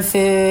comfort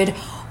food.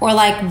 Or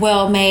like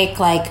I'll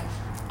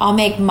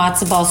make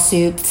matzo ball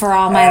soup for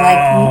all my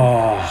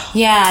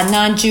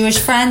non-Jewish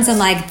friends, and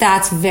like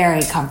that's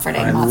very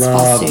comforting. I matzo love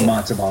ball soup.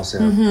 matzo ball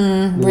soup.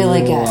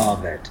 Really good.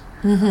 Love it.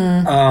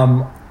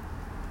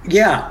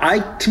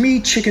 To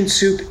me, chicken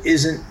soup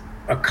isn't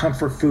a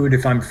comfort food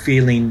if I'm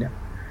feeling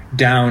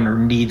down or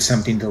need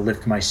something to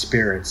lift my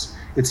spirits.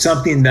 It's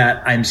something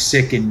that I'm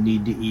sick and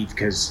need to eat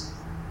because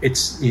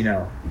it's,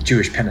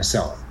 Jewish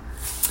penicillin.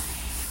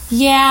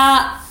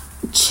 Yeah,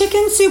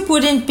 chicken soup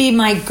wouldn't be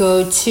my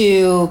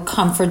go-to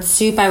comfort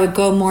soup. I would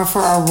go more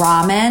for a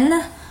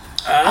ramen.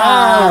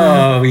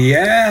 Oh,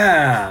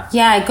 yeah.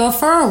 Yeah, I go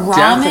for a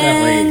ramen,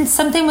 Definitely.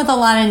 something with a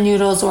lot of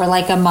noodles, or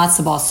like a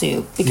matzo ball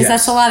soup, because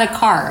that's a lot of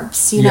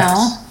carbs, you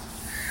know?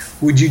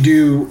 Which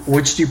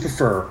do you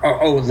prefer?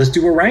 Oh, let's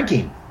do a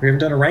ranking. We haven't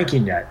done a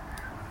ranking yet.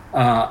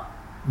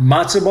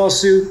 Matzo ball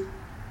soup,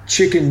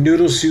 chicken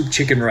noodle soup,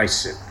 chicken rice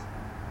soup.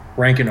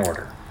 Rank in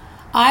order.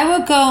 I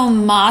would go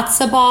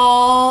matzo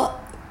ball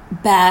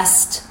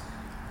best,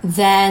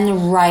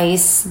 then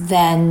rice,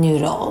 then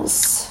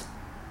noodles.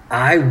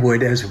 I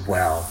would as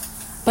well.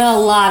 But a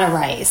lot of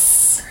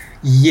rice.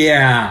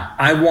 Yeah,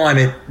 I want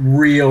it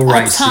real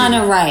ricey. A ton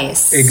of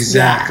rice.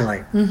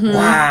 Exactly. Yeah.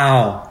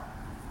 Wow.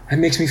 That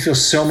makes me feel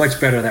so much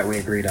better that we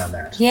agreed on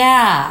that.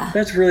 Yeah.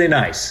 That's really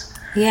nice.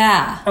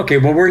 Yeah. Okay,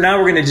 well, we're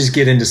going to just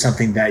get into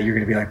something that you're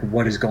going to be like,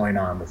 what is going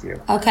on with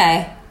you?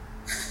 Okay.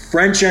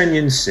 French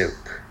onion soup.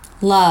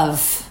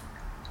 Love.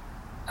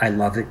 I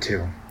love it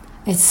too.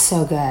 It's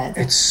so good.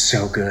 It's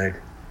so good.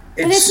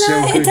 But it's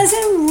not, it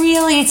doesn't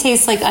really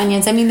taste like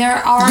onions. I mean, there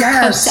are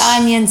cooked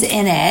onions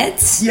in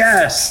it.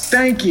 Yes,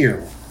 thank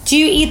you. Do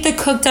you eat the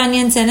cooked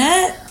onions in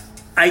it?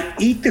 I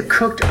eat the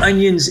cooked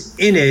onions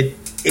in it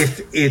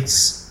if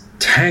it's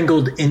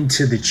tangled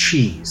into the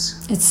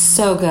cheese. It's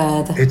so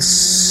good. It's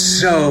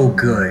so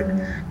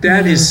good.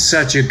 That is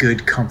such a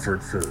good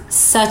comfort food.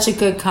 Such a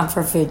good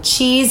comfort food.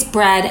 Cheese,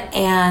 bread,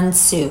 and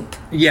soup.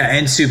 Yeah,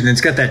 and soup. And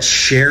it's got that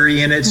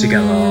sherry in it, so you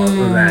got all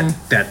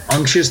that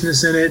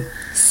unctuousness in it.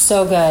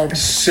 So good.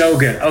 So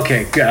good.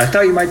 Okay, good. I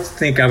thought you might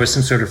think I was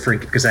some sort of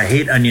freak because I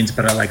hate onions,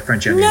 but I like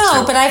French onions.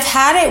 No, but I've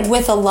had it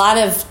with a lot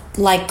of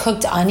like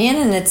cooked onion,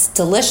 and it's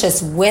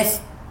delicious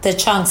with the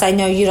chunks. I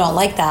know you don't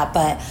like that,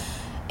 but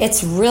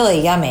it's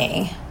really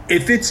yummy.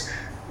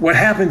 What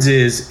happens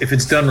is, if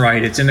it's done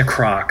right, it's in a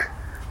crock.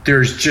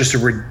 There's just a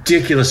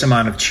ridiculous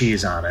amount of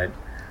cheese on it.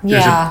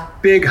 There's a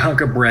big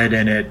hunk of bread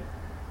in it,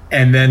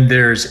 and then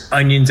there's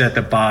onions at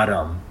the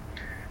bottom.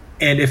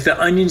 And if the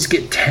onions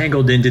get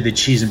tangled into the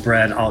cheese and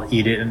bread, I'll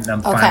eat it and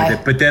I'm fine with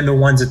it. But then the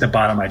ones at the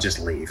bottom, I just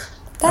leave.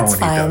 That's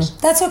fine.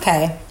 That's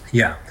okay.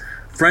 Yeah.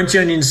 French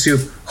onion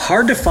soup,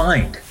 hard to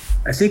find.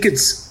 I think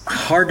it's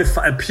hard to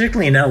find,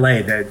 particularly in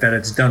LA, that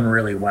it's done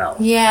really well.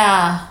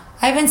 Yeah.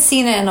 I haven't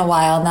seen it in a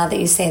while now that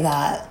you say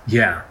that.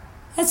 Yeah.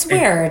 That's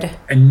weird.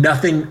 And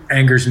nothing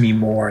angers me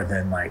more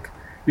than like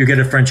you get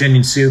a French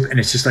onion soup and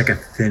it's just like a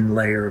thin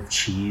layer of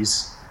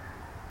cheese.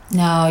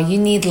 No, you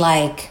need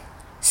like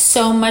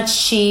so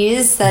much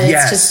cheese that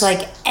Yes. it's just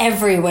like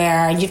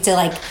everywhere. You have to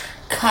like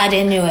cut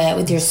into it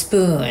with your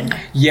spoon.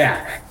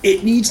 Yeah,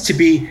 it needs to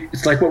be,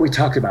 it's like what we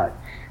talked about.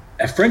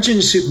 A French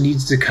onion soup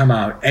needs to come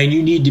out and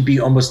you need to be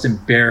almost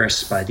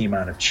embarrassed by the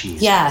amount of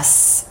cheese.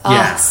 Yes. Oh,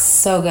 Yeah.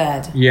 so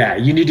good. Yeah,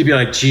 you need to be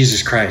like,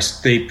 Jesus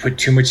Christ, they put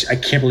too much. I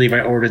can't believe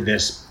I ordered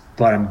this,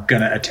 but I'm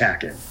going to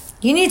attack it.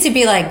 You need to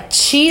be like,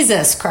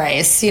 Jesus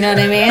Christ. You know what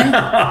I mean?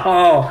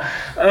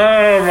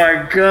 Oh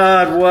my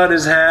God, what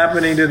is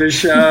happening to the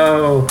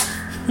show?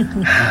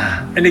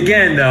 And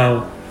again,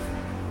 though,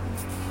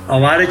 a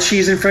lot of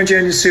cheese in French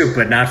onion soup,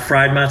 but not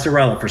fried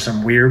mozzarella for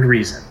some weird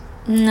reason.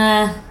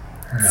 Nah.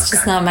 It's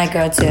just not my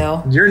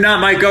go-to. You're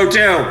not my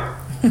go-to.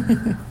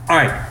 All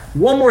right,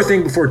 one more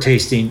thing before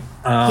tasting.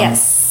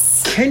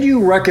 Yes. Can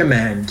you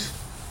recommend,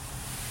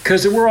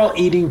 because we're all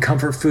eating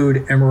comfort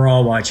food and we're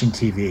all watching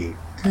TV,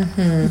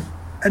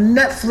 a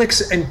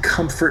Netflix and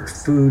comfort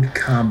food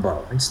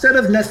combo? Instead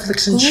of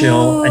Netflix and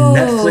chill, a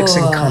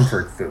Netflix and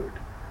comfort food.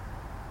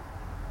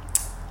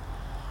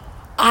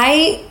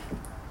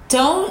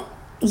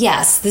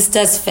 Yes, this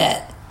does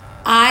fit.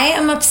 I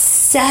am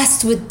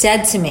obsessed with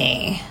Dead to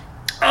Me.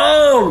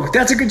 Oh,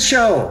 that's a good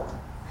show.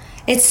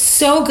 It's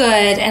so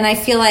good, and I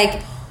feel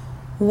like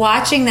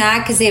watching that,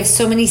 because they have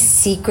so many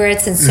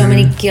secrets and so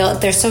many guilt,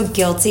 they're so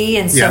guilty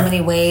in so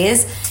many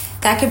ways.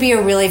 That could be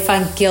a really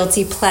fun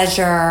guilty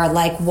pleasure,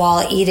 like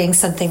while eating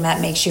something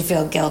that makes you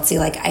feel guilty,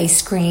 like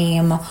ice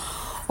cream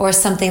or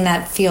something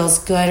that feels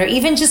good, or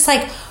even just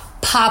like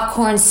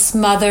popcorn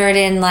smothered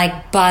in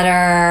like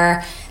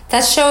butter.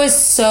 That show is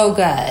so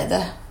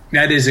good.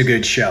 That is a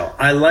good show.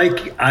 I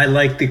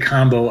like the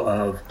combo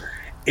of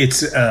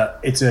it's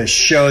a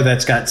show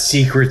that's got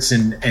secrets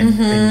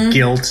and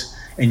guilt,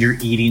 and you're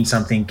eating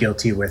something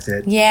guilty with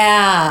it.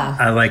 Yeah.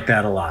 I like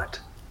that a lot.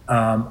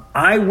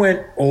 I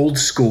went old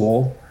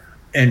school,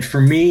 and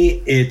for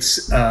me,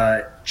 it's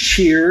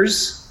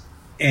Cheers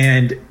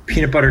and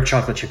peanut butter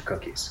chocolate chip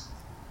cookies.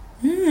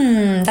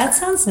 That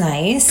sounds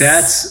nice.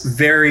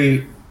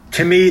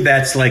 To me,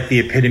 that's like the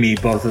epitome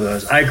of both of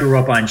those. I grew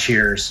up on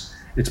Cheers.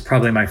 It's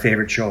probably my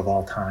favorite show of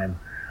all time.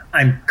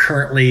 I'm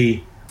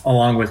currently,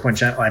 along with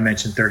when I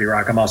mentioned 30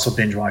 Rock, I'm also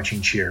binge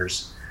watching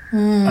Cheers.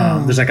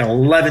 There's like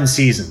 11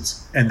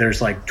 seasons and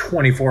there's like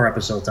 24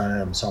 episodes on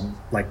them. So I'm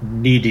like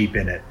knee deep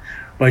in it.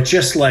 But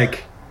just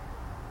like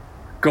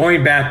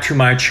going back to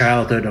my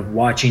childhood of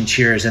watching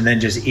Cheers and then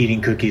just eating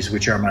cookies,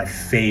 which are my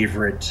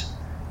favorite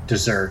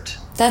dessert.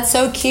 That's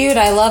so cute.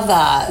 I love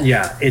that.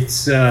 Yeah,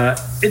 it's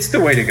the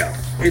way to go.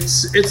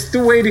 It's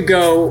the way to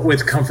go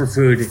with comfort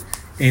food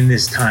in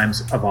these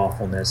times of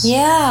awfulness.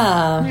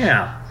 Yeah.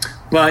 Yeah.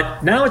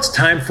 But now it's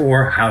time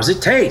for How's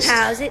It Taste?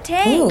 How's it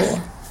taste? Ooh.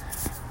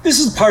 This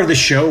is part of the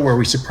show where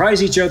we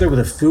surprise each other with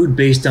a food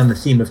based on the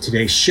theme of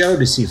today's show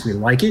to see if we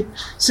like it.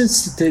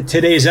 Since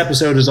today's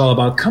episode is all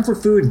about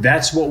comfort food,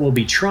 that's what we'll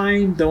be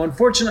trying. Though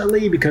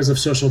unfortunately, because of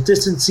social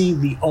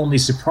distancing, the only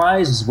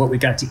surprise is what we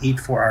got to eat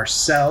for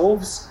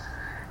ourselves.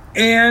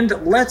 And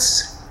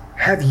let's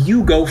have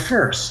you go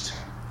first.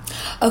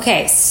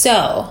 Okay,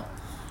 so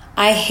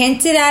I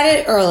hinted at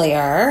it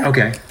earlier.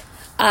 Okay.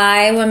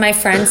 When my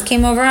friends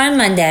came over on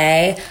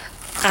Monday,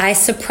 I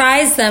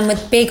surprised them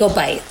with bagel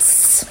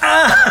bites.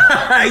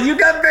 You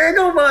got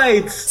bagel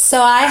bites.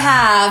 So I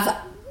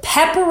have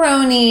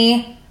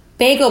pepperoni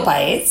bagel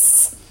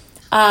bites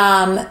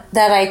that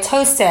I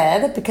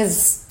toasted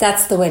because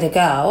that's the way to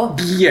go.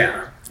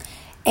 Yeah.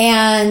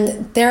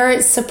 And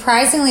they're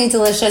surprisingly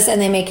delicious,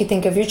 and they make you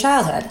think of your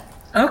childhood.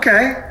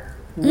 Okay.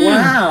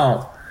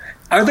 Wow.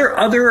 Are there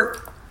other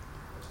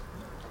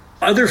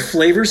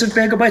flavors of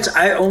bagel bites?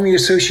 I only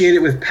associate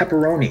it with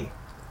pepperoni.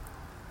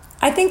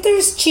 I think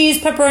there's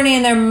cheese, pepperoni,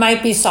 and there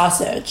might be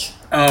sausage.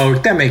 Oh,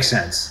 that makes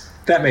sense.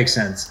 That makes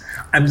sense.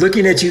 I'm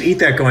looking at you eat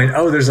that going,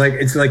 oh, there's like,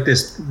 it's like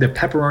this, the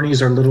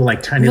pepperonis are little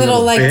like tiny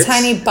little like bits.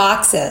 tiny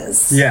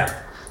boxes. Yeah.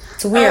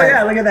 It's weird. Oh,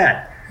 yeah, look at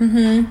that.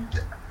 Mm-hmm.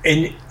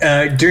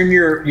 And during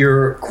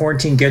your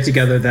quarantine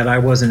get-together that I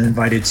wasn't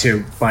invited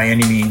to by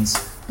any means,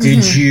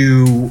 did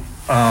you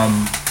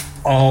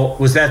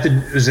was that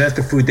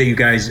the food that you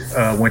guys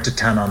went to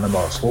town on the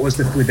most? What was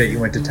the food that you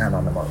went to town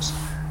on the most?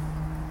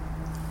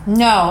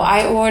 No,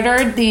 I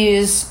ordered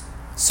these.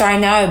 Sorry,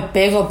 now I have a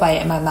bagel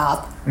bite in my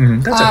mouth.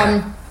 That's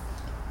okay.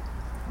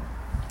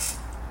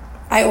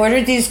 I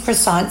ordered these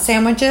croissant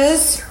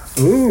sandwiches.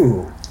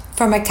 Ooh.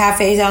 From a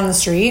cafe down the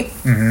street.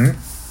 Mm-hmm.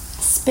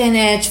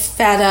 Spinach,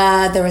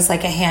 feta. There was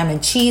like a ham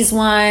and cheese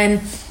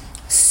one.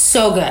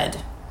 So good.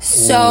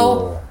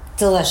 So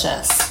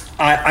delicious.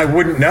 I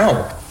wouldn't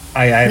know.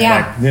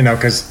 Yeah. Like,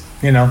 because,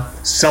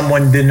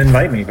 someone didn't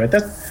invite me, but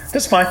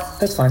that's fine.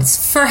 That's fine.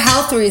 It's for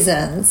health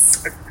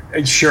reasons.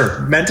 Sure.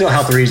 Mental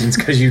health reasons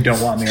because you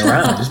don't want me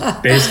around.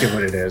 Just basically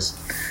what it is.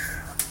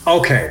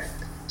 Okay.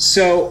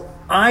 So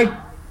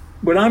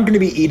what I'm going to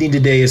be eating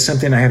today is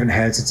something I haven't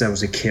had since I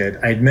was a kid.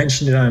 I had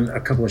mentioned it on a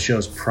couple of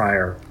shows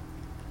prior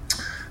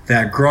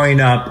that growing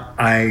up,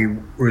 I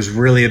was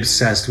really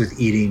obsessed with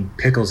eating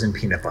pickles and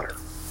peanut butter.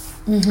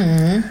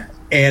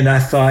 And I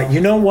thought, you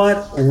know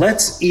what?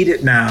 Let's eat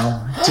it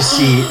now to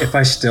see if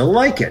I still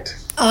like it.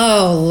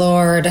 Oh,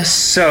 Lord.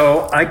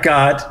 So I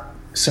got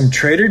some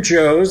Trader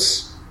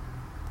Joe's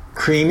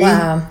creamy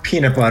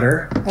peanut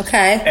butter.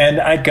 Okay. And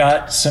I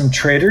got some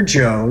Trader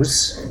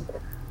Joe's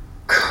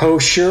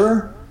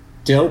kosher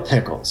dill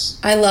pickles.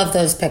 I love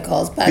those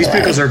pickles, by the way. These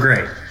pickles are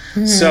great.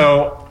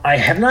 So I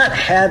have not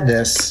had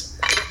this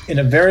in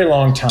a very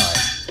long time.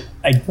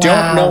 I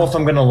don't know if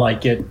I'm going to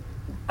like it.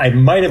 I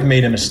might have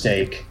made a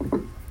mistake,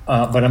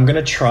 but I'm going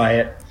to try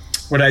it.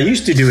 What I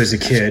used to do as a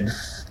kid,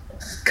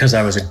 because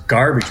I was a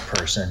garbage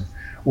person,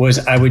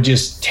 was I would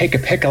just take a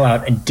pickle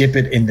out and dip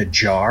it in the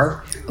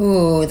jar.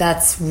 Ooh,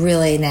 that's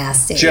really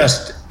nasty.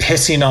 Just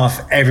pissing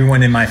off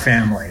everyone in my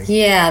family.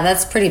 Yeah,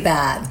 that's pretty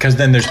bad. Because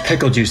then there's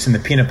pickle juice in the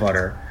peanut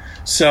butter.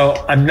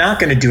 So I'm not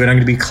going to do it. I'm going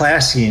to be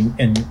classy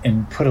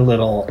and put a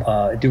little,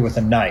 do it with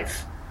a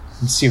knife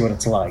and see what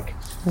it's like.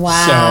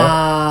 Wow.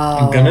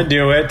 So I'm going to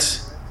do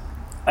it.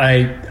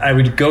 I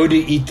would go to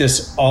eat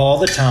this all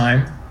the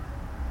time.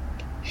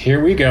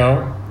 Here we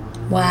go.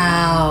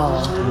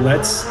 Wow.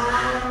 Let's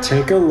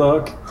take a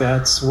look.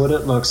 That's what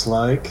it looks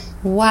like.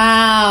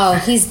 Wow.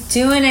 He's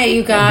doing it,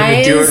 you guys. I'm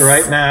going to do it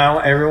right now.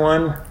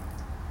 Everyone,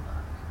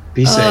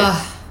 be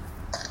safe.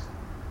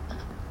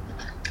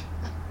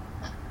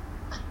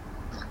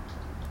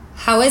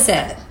 How is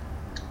it?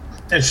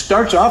 It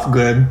starts off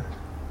good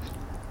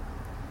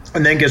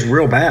and then gets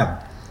real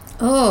bad.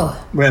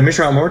 Oh. Wait, let me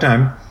try it one more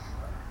time.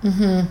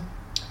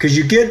 Because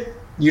you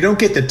don't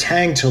get the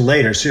tang till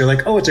later. So you're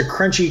like, oh, it's a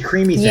crunchy,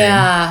 creamy thing.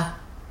 Yeah.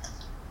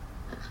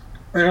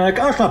 And you're like,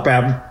 oh, it's not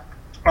bad.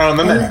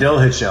 Then that dill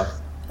hits you.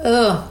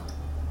 Oh.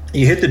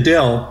 You hit the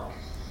dill,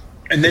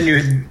 and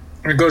then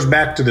it goes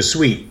back to the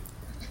sweet.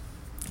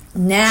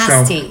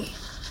 Nasty.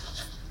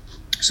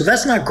 So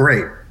that's not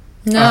great.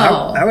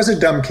 No. I was a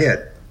dumb kid.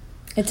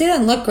 It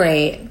didn't look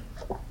great.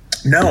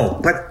 No,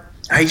 but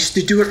I used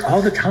to do it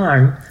all the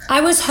time.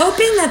 I was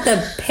hoping that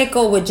the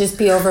pickle would just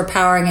be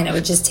overpowering and it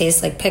would just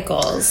taste like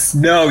pickles.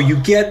 No,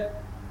 you get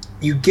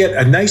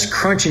a nice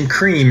crunch and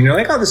cream, and you're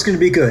like, oh, this is going to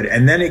be good.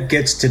 And then it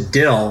gets to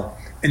dill,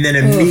 and then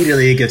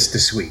immediately it gets to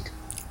sweet.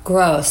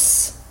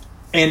 Gross.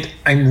 And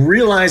I'm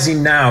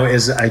realizing now,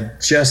 as I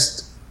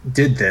just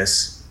did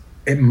this,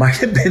 it might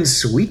have been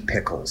sweet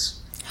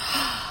pickles.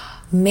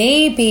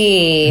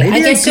 Maybe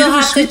I guess you'll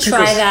have to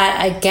try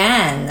that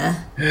again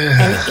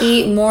and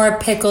eat more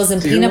pickles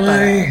and peanut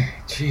butter.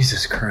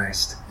 Jesus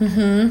Christ.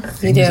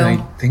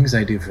 Things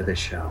I do for this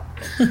show.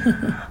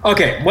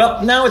 Okay,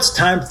 well, now it's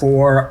time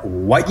for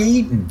What You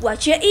Eatin'.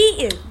 What You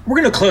Eatin'.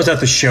 We're going to close out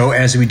the show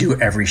as we do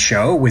every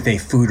show with a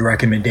food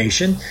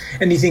recommendation.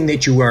 Anything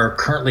that you are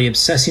currently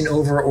obsessing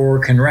over or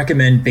can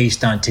recommend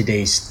based on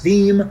today's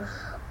theme.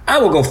 I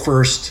will go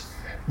first.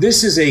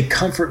 This is a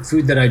comfort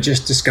food that I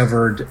just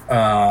discovered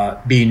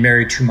being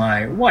married to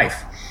my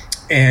wife,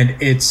 and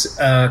it's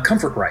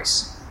comfort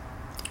rice.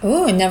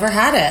 Ooh, never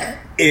had it.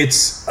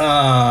 It's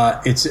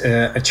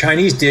a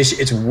Chinese dish.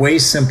 It's way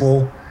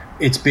simple.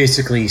 It's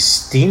basically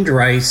steamed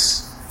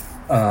rice,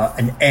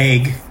 an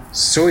egg,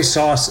 soy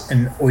sauce,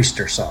 and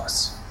oyster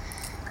sauce.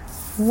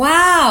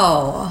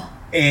 Wow.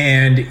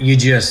 And you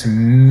just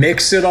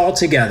mix it all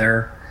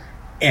together.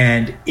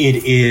 And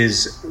it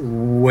is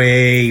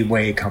way,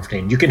 way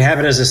comforting. You can have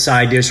it as a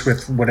side dish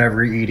with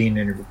whatever you're eating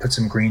and put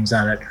some greens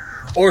on it.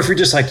 Or if you're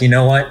just like, you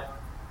know what?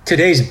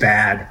 Today's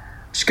bad.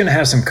 I'm just going to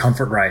have some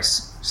comfort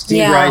rice.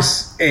 Steamed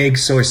rice, egg,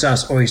 soy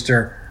sauce,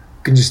 oyster.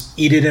 You can just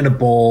eat it in a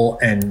bowl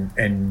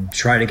and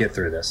try to get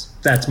through this.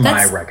 That's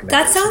my recommendation.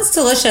 That sounds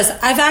delicious.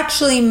 I've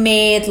actually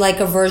made like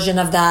a version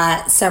of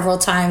that several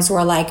times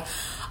where like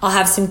I'll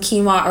have some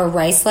quinoa or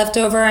rice left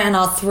over and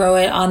I'll throw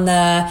it on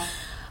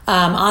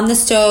the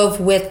stove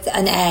with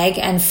an egg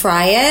and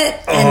fry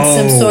it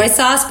and some soy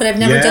sauce, but I've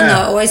never done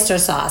the oyster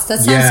sauce. That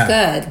sounds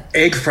good.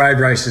 Egg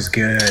fried rice is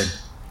good.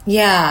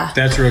 Yeah.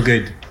 That's real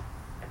good.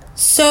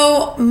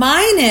 So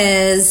mine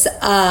is,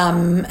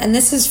 and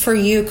this is for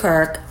you,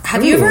 Kirk.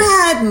 Have you ever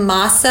had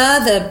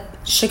Masa, the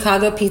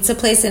Chicago pizza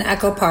place in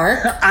Echo Park?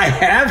 I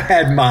have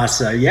had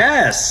Masa,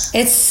 yes.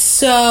 It's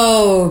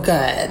so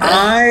good.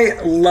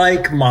 I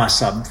like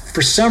Masa.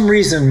 For some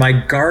reason, my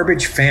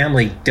garbage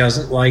family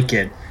doesn't like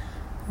it.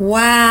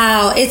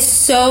 Wow, it's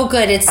so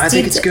good. I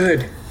think it's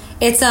good.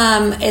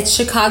 It's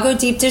Chicago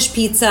deep dish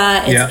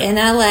pizza. It's in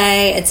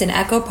LA. It's in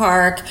Echo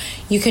Park.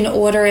 You can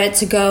order it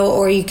to go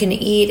or you can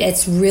eat.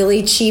 It's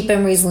really cheap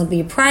and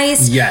reasonably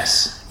priced.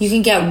 Yes. You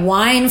can get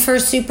wine for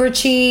super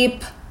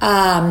cheap.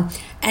 And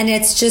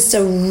it's just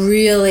a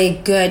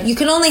really good. You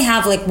can only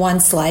have like one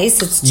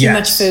slice. It's too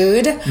much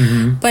food,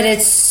 but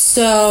it's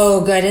so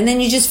good. And then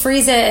you just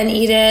freeze it and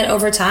eat it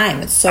over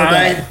time. It's so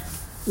good.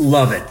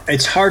 Love it.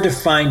 It's hard to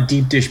find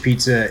deep dish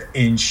pizza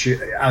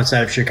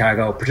outside of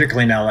Chicago,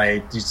 particularly in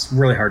LA. It's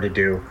really hard to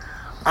do.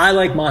 I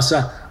like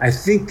Masa. I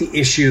think the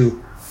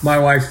issue, my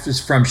wife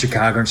is from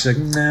Chicago and she's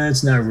like, nah,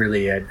 it's not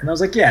really it. And I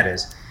was like, yeah, it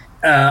is.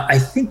 I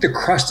think the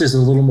crust is a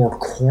little more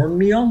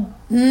cornmeal,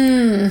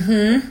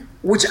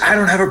 which I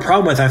don't have a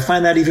problem with. I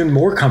find that even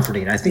more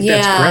comforting. I think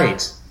that's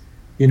great.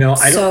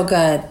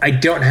 Good. I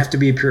don't have to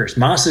be a purist.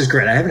 Moss is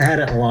great. I haven't had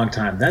it in a long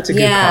time. That's a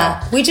good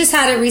call. We just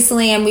had it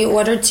recently and we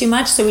ordered too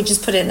much, so we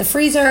just put it in the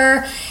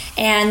freezer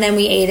and then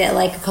we ate it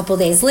like a couple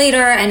days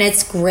later, and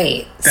it's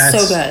great.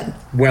 That's so good.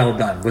 Well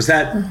done. Was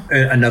that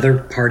another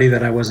party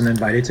that I wasn't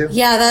invited to?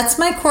 Yeah, that's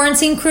my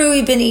quarantine crew.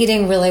 We've been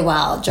eating really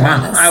well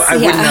during this. I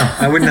wouldn't know.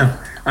 I wouldn't know.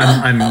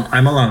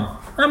 I'm alone.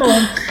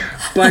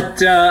 But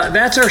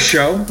that's our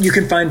show. You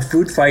can find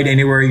Food Fight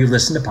anywhere you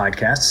listen to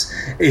podcasts.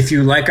 If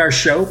you like our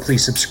show,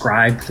 please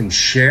subscribe, please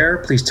share,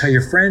 please tell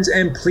your friends,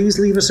 and please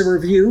leave us a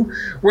review.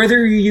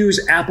 Whether you use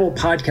Apple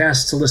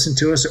Podcasts to listen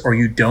to us or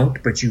you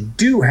don't, but you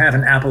do have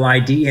an Apple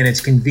ID and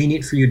it's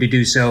convenient for you to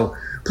do so,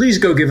 please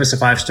go give us a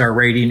 5-star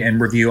rating and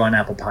review on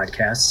Apple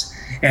Podcasts.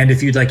 And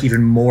if you'd like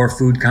even more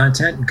food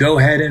content, go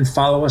ahead and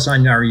follow us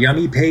on our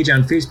Yummy page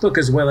on Facebook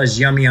as well as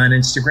Yummy on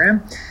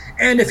Instagram.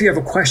 And if you have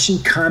a question,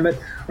 comment,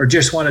 or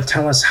just want to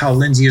tell us how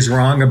Lindsay is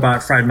wrong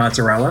about fried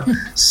mozzarella,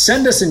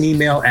 send us an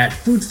email at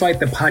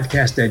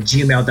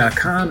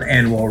foodfightthepodcast@gmail.com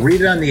and we'll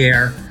read it on the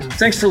air.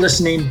 Thanks for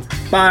listening.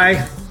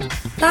 Bye.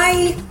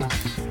 Bye.